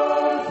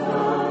word.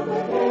 And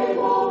there came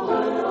all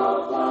manner of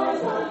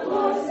flies and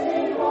lice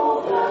in all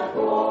their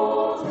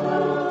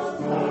quarters.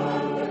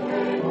 And there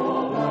came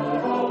all manner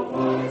of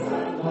flies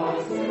and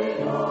lice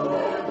in all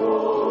their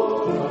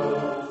quarters.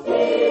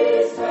 He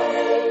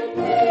spake,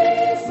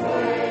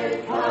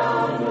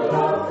 and the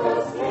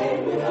locusts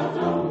came with a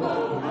number,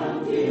 and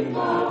he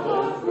found the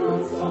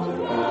fruits on the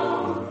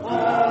ground.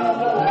 And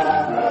the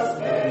locusts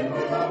came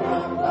with a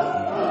number,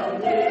 and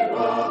he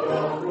found the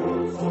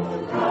fruits on the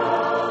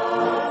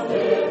ground.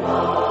 He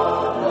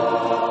found the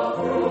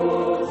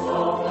fruits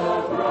on the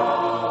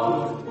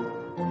ground.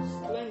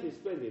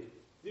 Splendid.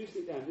 Do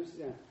sit down.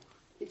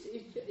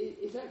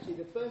 It's actually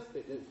the first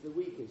bit that's the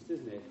weakest,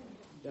 isn't it?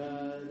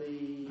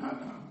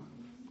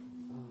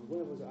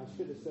 Where was it? I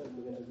should have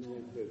circled it as we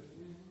went through.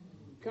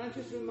 Can I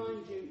just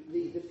remind you,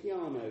 the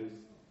pianos,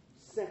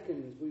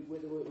 second,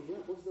 what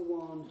was the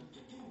one?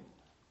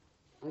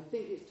 I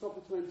think it's top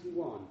of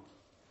 21.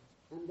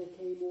 And there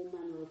came all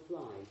manner of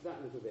flies.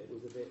 That little bit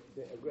was a bit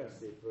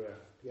aggressive for a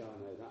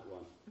piano, that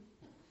one.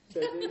 So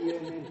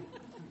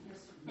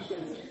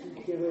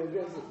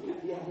aggressive.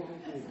 Yeah.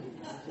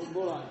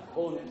 More like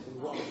hornets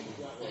and wasps.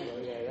 That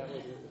one. Yeah, that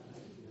was.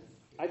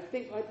 I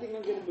think I'm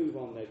going to move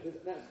on though, because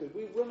that's good.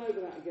 We'll run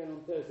over that again on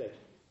Thursday.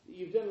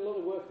 You've done a lot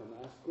of work on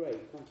that. That's great,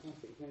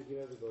 fantastic. Thank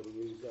you everybody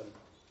who's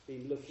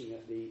been looking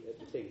at the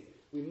things.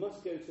 We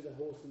must go to the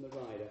horse and the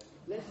rider.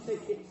 Let's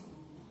take it.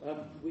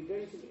 We're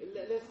going to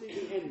let's do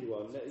the end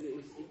one.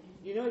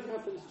 You know it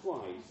happens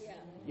twice.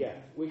 Yeah.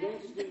 We're going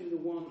to do the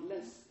one.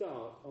 Let's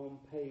start on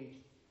page.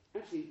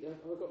 Actually,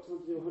 I've got time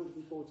to do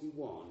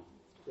 141.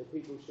 The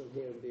people shall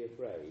hear and be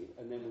afraid,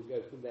 and then we'll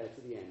go from there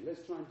to the end.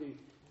 Let's try and do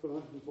from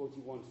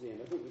 141 to the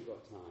end. I think we've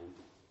got time.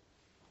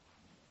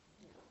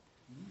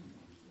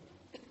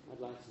 I'd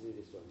like to do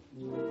this one.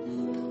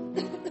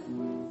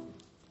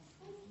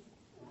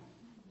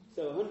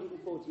 So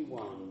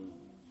 141,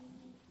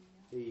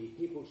 the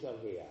people shall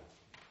hear.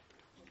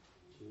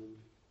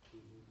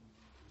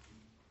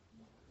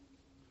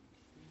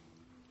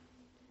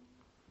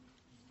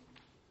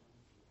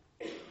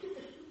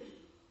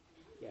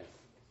 Yes.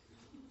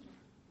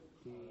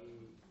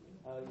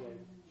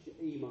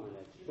 E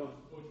minor.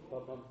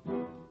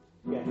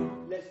 Yes.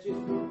 Let's just.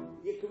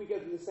 Yeah, can we go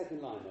from the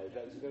second line though?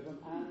 Let's go from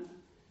and.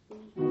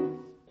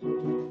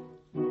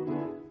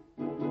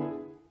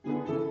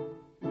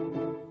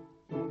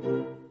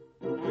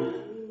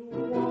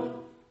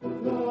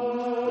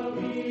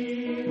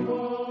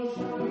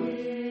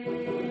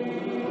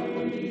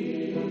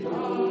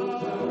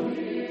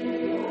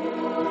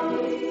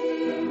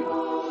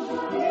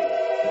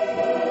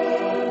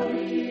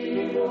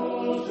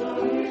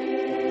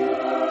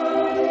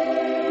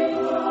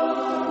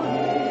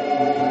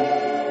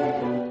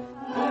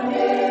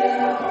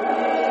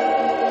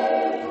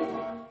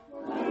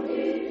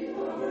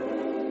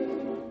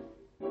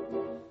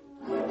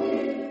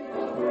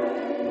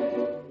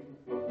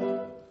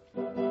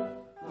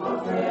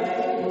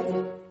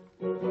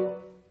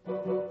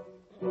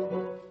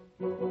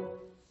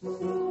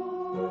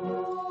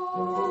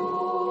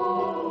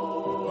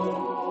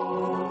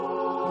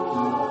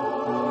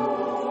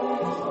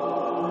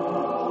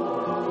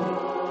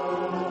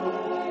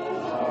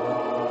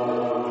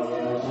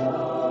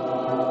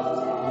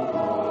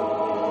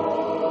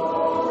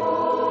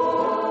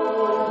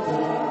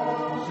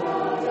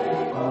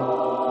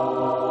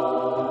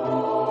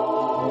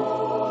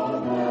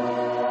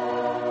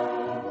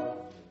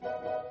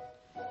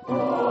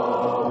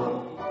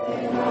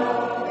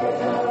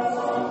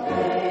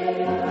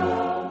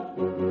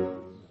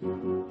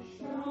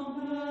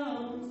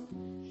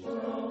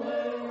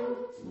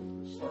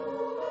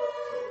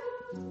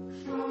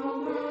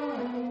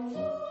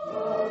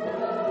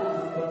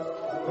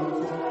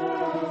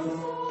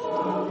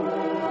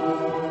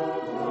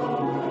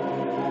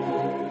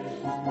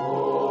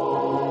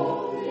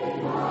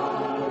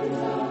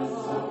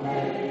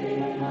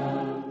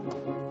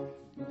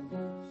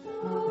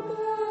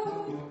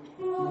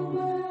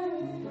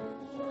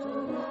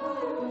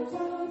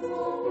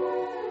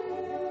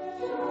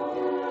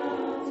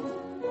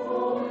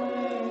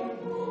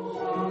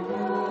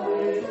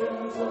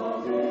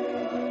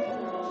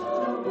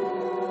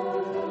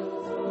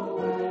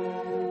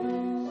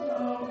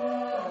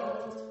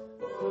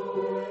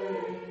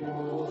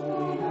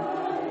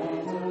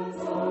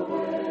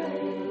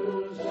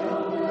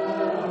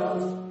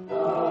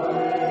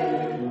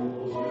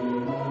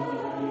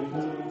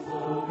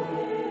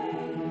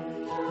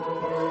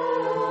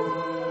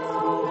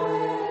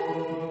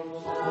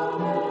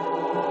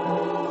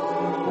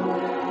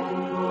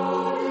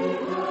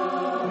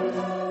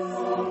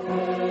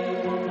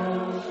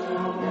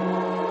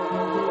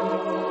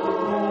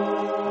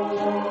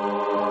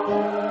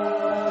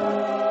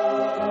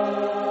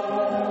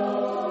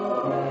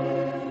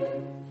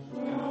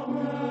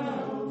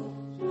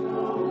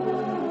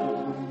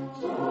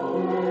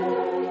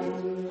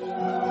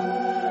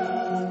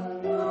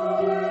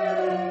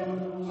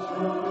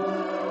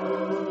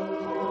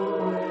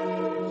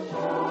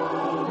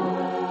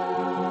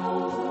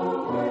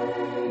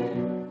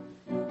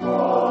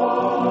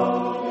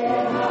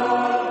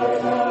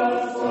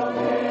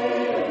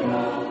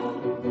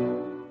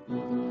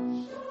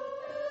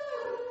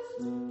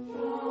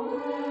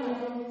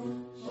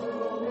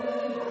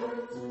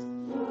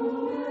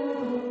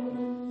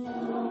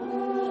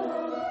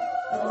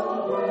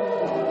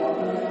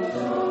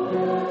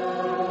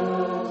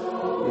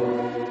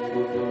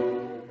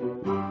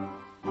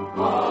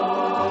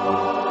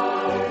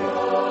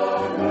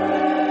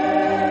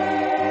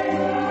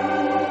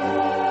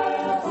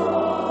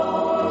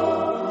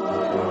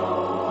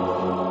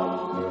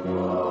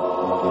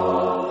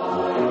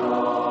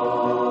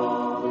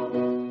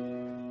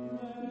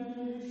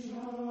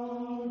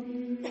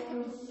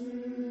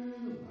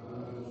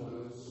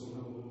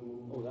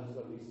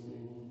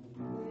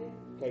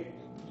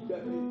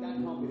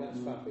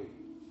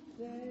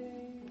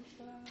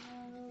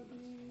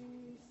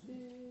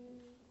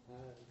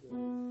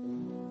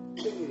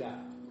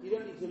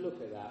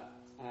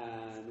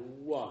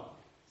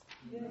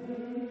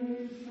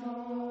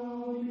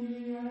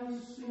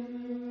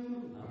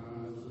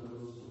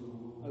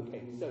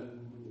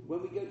 When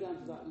we go down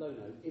to that low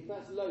note, if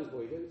that's low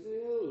for you, go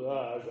still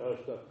as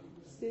a stone.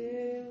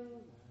 Still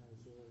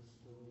as a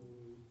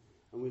stone.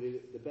 And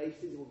the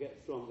basses will get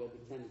stronger, the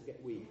tenors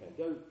get weaker.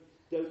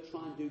 Don't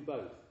try and do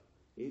both.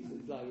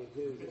 It's like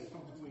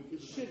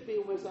it should be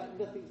almost like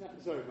nothing's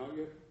happening. Sorry, Mark.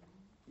 You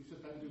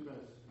said don't do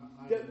both.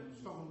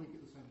 Strong and weak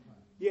at the same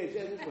time. Yeah,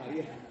 that's right.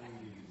 Yeah.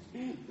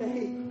 They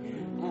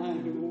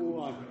and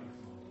one.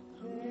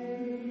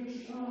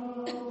 They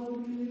shall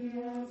be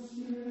as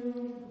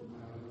still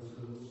as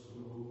a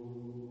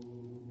stone.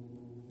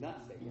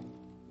 That's it. Yeah.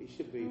 It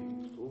should be.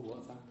 Oh,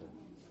 what's happened?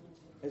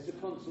 Has the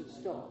concert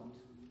stopped?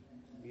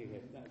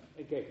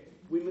 Okay,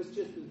 we must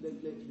just.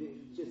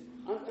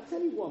 I'll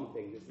tell you one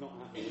thing that's not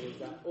happening is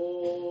that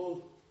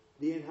all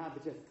the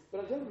inhabitants.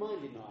 But I don't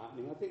mind it not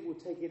happening. I think we'll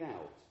take it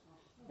out.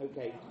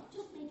 Okay.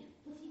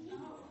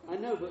 I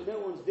know, but no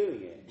one's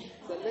doing it.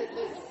 So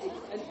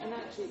and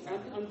actually,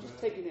 I'm just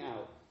taking it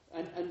out.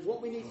 And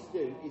what we need to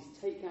do is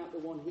take out the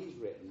one he's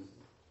written,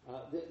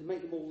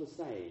 make them all the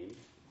same.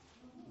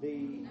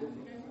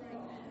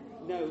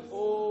 No,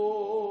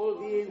 all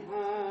the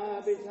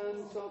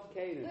inhabitants of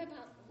Canaan.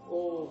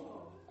 Or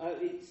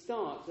it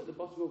starts at the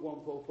bottom of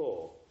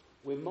 144.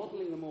 We're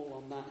modelling them all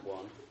on that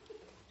one.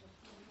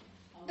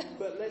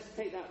 But let's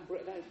take that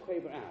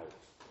quaver out.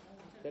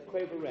 That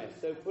quaver rest.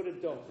 So put a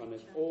dot on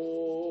it.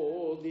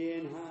 All the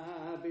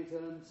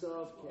inhabitants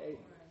of Canaan.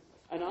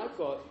 And I've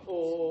got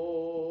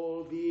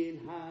all the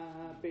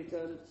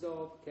inhabitants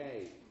of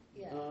Canaan.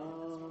 Yeah.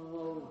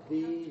 Oh,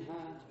 the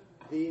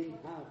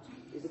inhabitants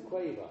is a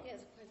quaver.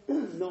 Yes,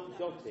 not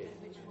dotted.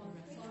 which one?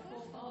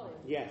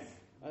 145. Yes.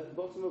 At the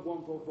bottom of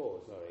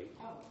 144, sorry.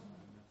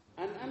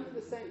 And at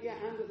the same,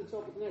 and at the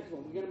top of the next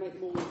one, we're going to make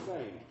them all the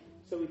same.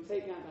 So we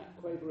take out that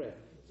quaverette.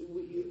 So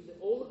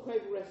all the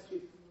quaverettes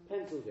you've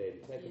penciled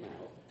in, take them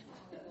out.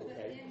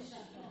 Okay.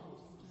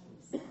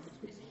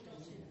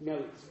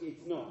 No,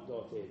 it's not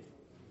dotted.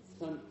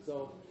 Tunts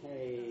of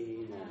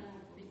Canaan.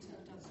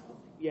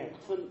 Yeah,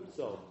 tunts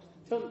of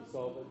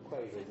and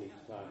quavers each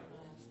time.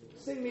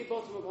 Sing me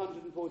bottom of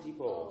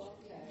 144. Oh,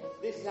 okay.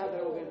 This is how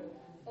they're all going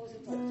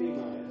to be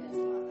minor.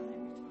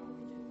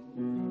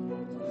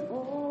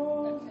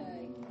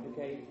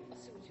 Okay. I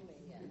see what you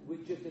mean, yeah.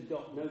 With just a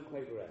dot, no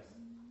quaveress.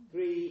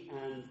 3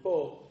 and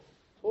 4.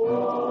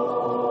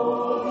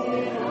 Oh, the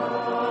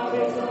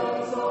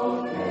inhabitants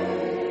of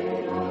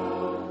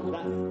Canaan.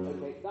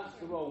 That's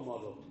the role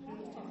model.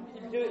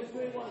 Do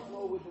it once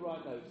more with the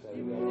right notes though.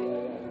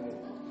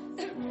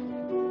 Yeah.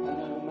 And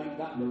then we'll make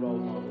that the role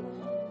model.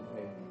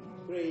 Okay.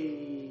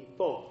 3,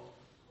 4.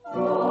 Oh,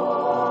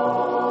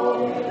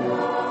 the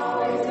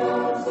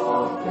inhabitants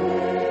of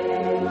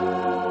Canaan.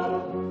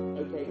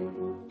 Okay,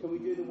 can we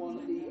do the one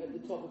at the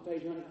top of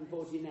page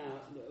 140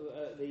 now?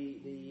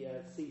 The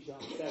C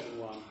sharp 7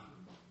 one.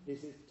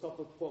 This is top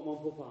of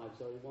 145.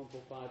 Sorry,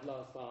 145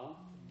 last bar.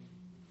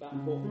 Back 8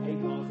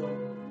 bars on.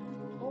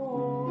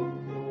 Oh,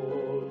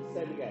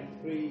 same again.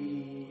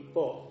 3,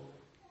 4.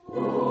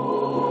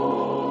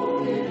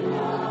 All the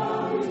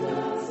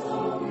inhabitants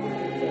of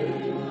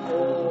Canaan.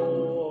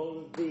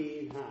 All the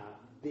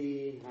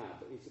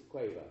it's a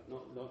quaver.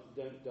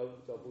 Don't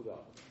double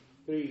dot.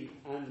 3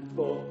 and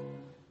 4.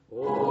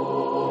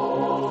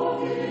 All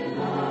the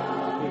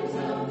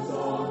inhabitants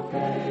of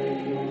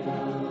Canaan.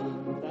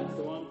 That's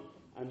the one.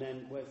 And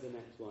then where's the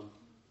next one?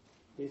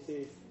 This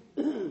is.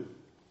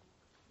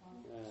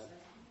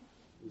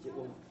 Is it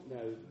one?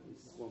 No, this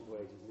is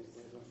 148,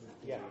 isn't it?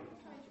 Yeah.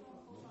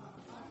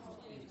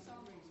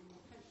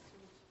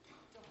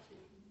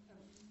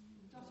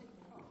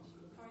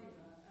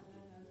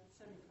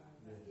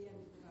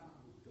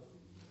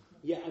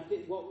 Yeah, I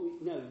think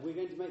we're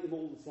going to make them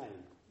all the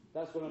same.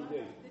 That's what I'm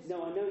doing.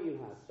 No, I know you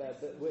have,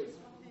 but we're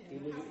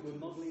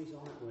modelling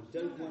on that one.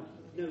 Don't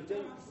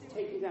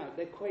take it out.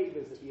 They're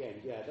quavers at the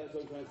end. Yeah, that's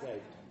what I'm trying to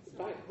say.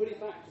 Put it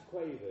back to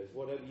quavers,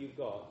 whatever you've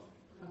got.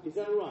 Is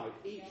that all right?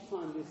 Each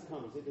time this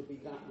comes, it'll be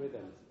that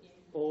rhythm.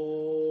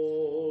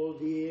 All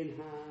the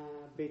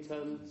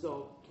inhabitants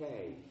of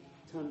K,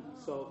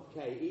 tunts of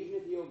K. Even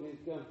if you're going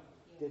to go,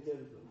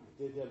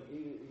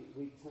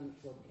 we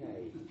tunts of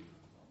K.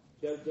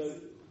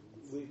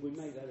 We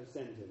make that a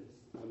sentence.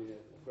 I mean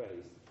a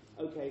phrase.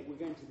 Okay, we're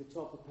going to the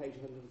top of page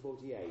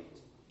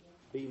 148.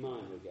 B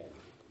minor again.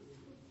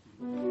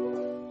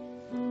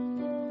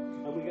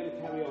 And we're going to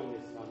carry on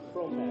this time.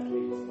 From there,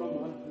 please. From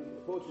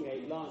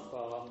 148, last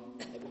bar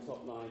at the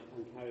top line,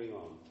 and carrying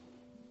on.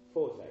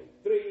 Forte.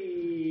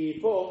 3,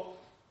 4.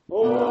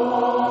 All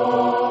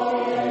the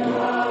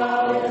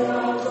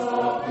inhabitants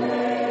of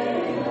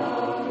Canaan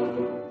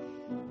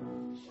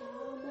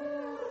shall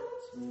melt,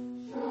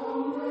 shall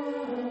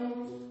melt,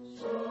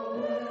 shall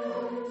melt,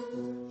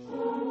 shall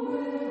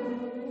melt,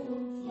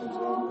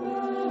 shall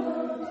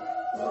melt,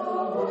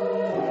 away,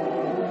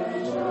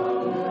 shall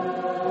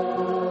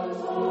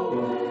melt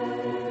away.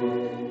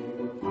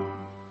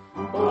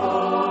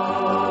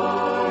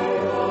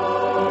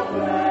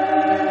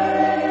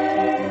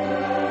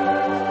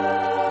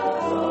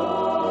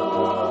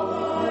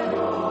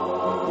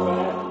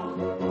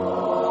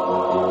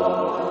 By the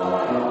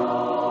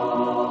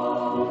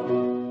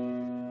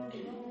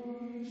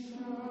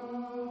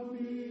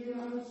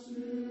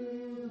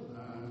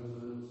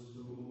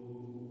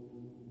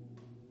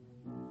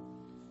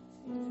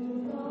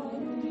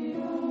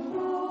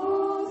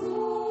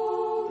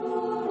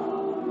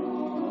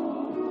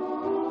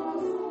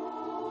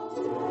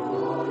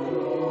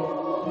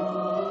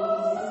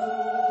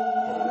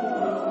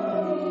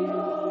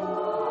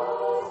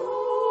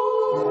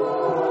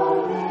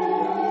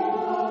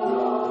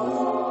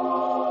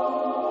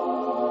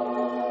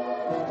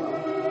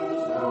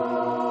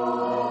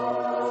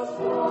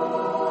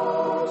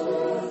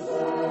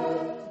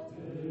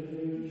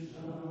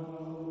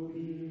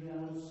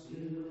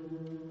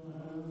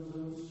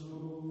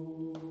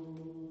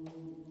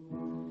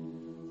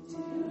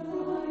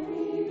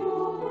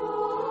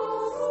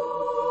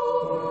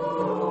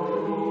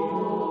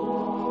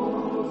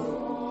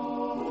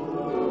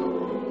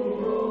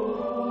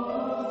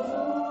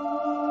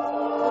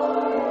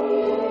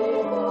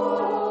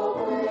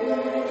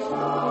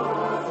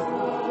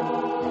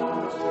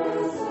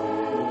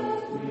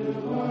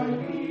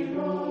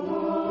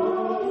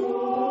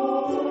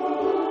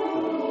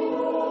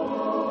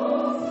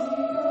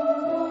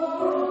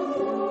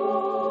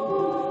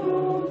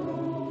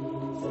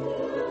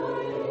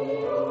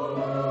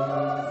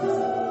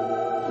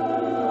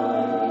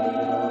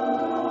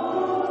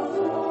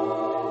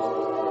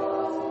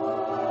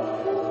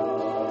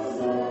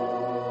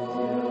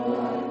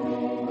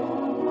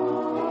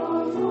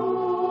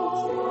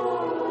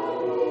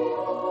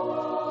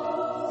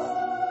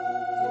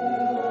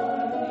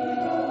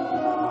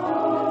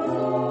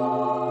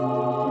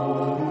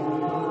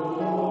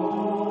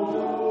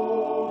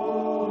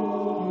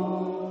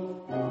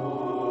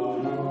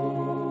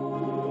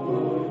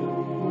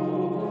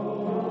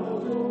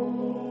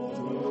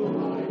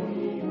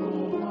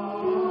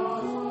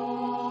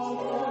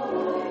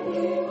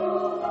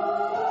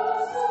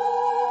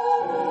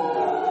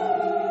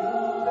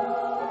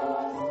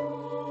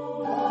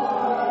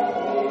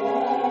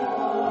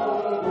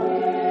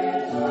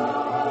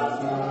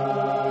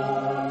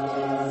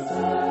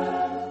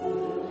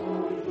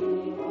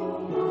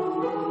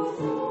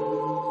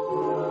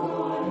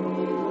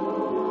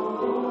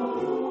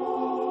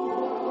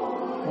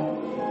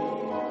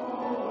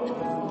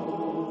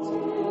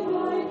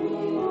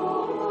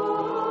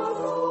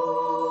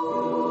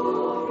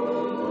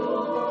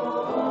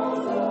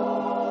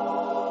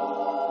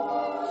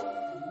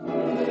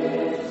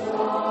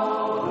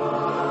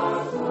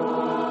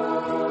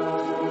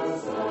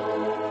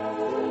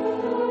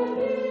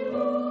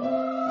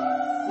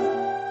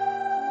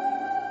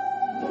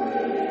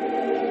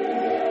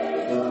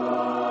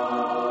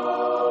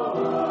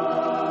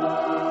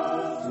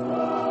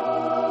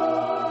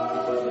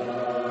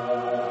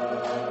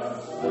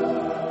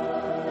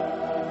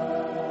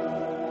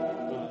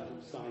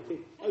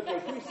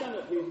Can we stand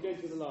up, please? We're going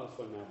to the last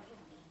one now.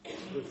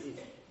 This is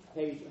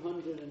page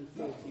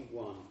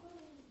 141.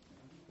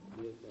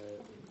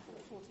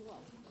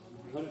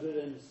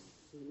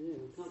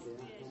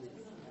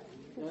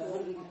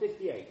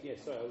 158. Yes,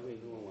 sorry, I was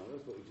reading the wrong one.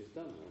 That's what we've just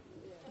done.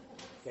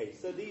 Okay,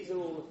 so these are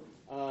all.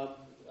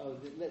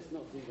 Let's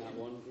not do that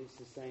one. It's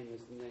the same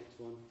as the next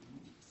one.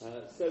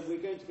 So we're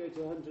going to go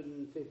to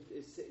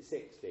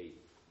 160.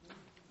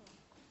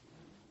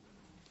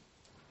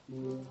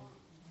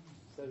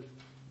 So,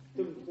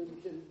 dun, dun,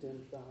 dun, dun,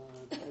 dun.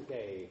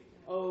 Okay.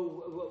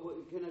 Oh,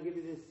 can I give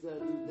you this?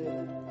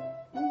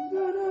 I'm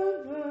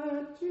gonna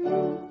let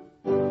you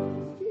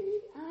see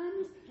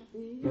and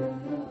see.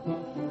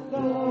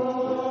 The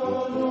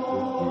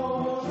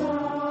Lord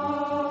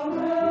shall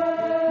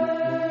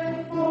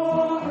reign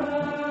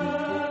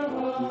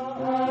forever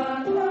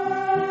and ever.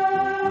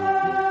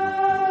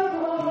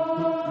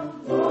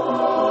 The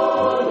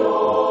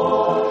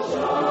Lord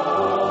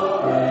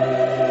shall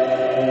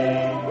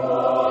reign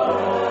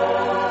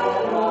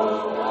forever and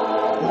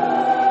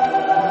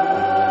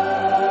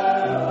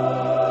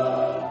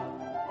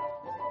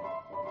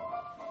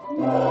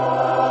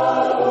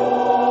ever.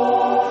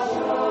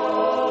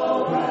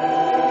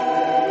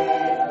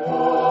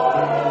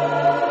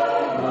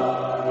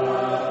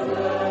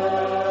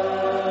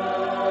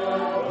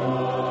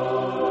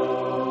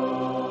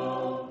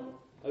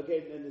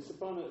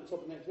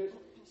 Top of next verse.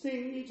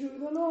 Sing ye to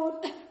the Lord,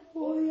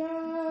 for the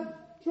earth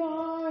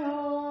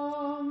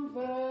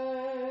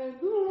triumphant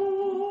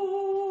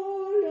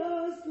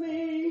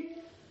gloriously.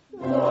 The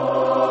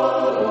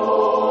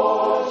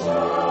Lord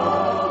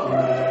shall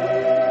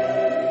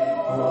reign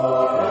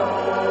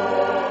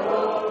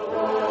forever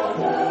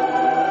and ever.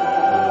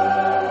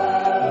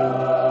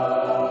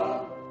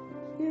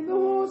 In the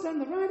horse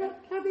and the rider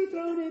have he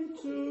thrown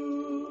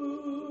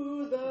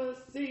into the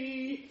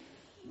sea.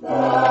 The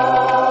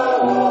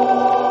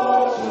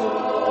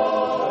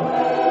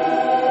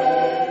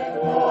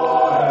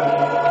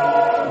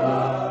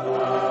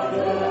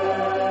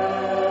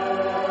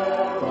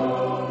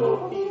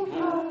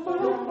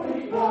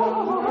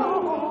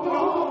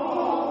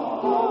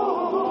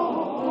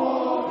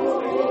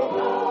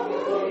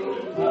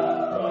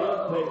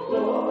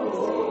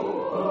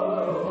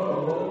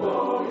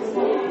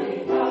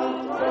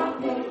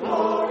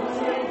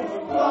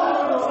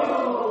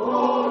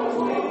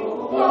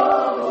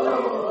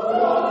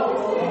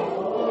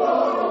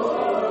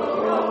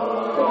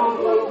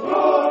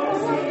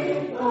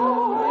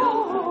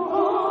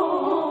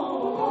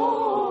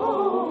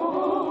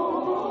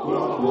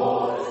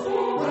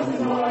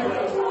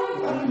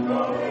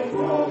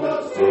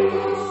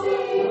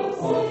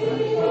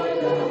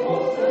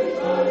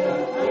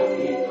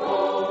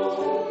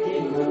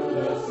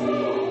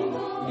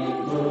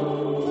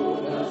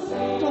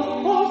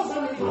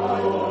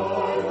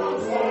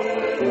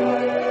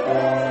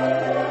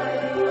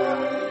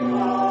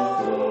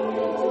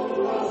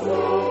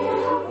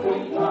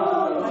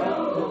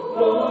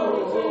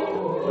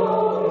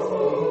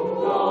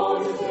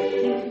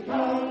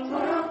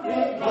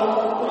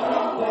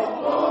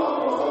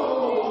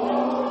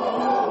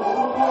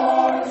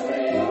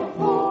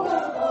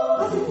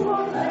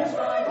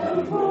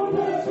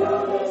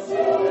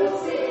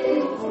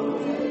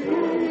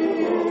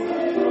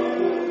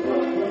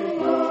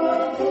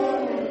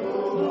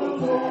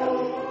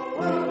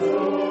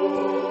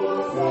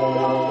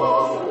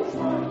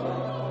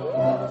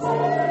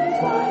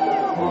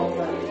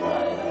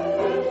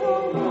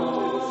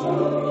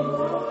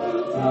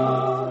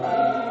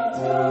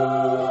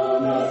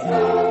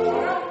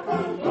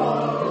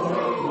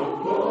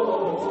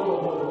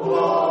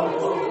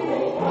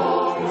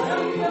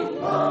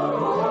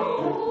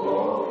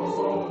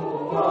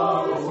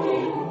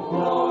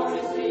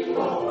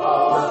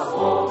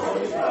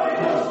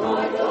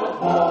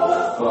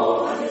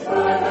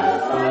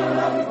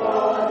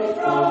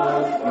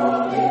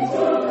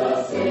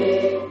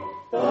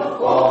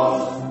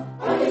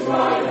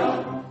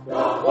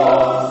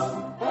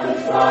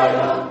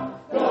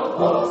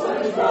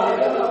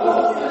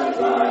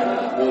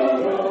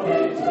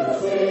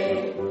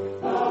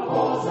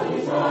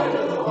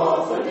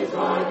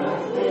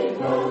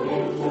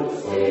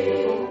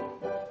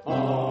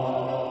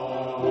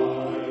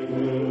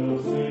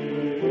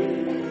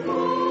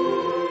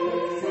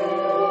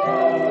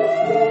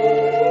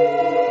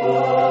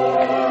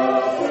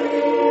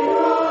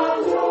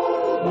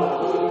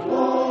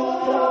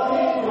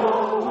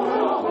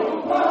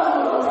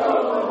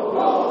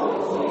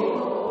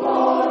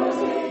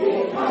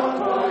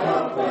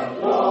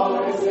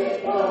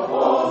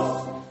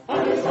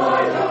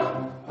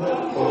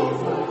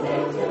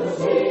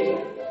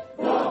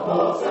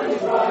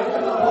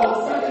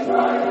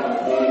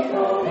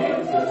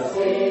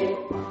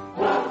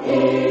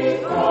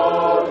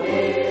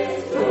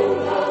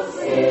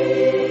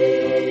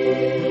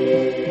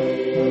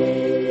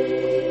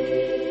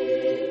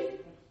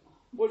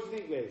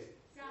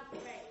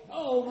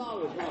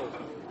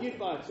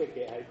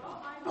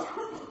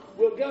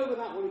We'll go over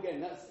that one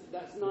again.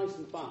 That's nice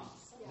and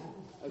fast.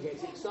 Okay,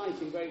 it's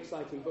exciting, very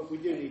exciting, but we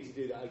do need to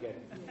do that again.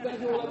 Thank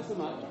you all ever so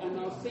much, and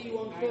I'll see you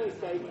on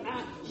Thursday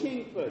at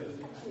Chingford.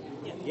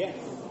 Yes,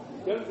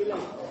 don't be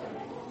late.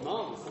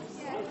 Marvellous.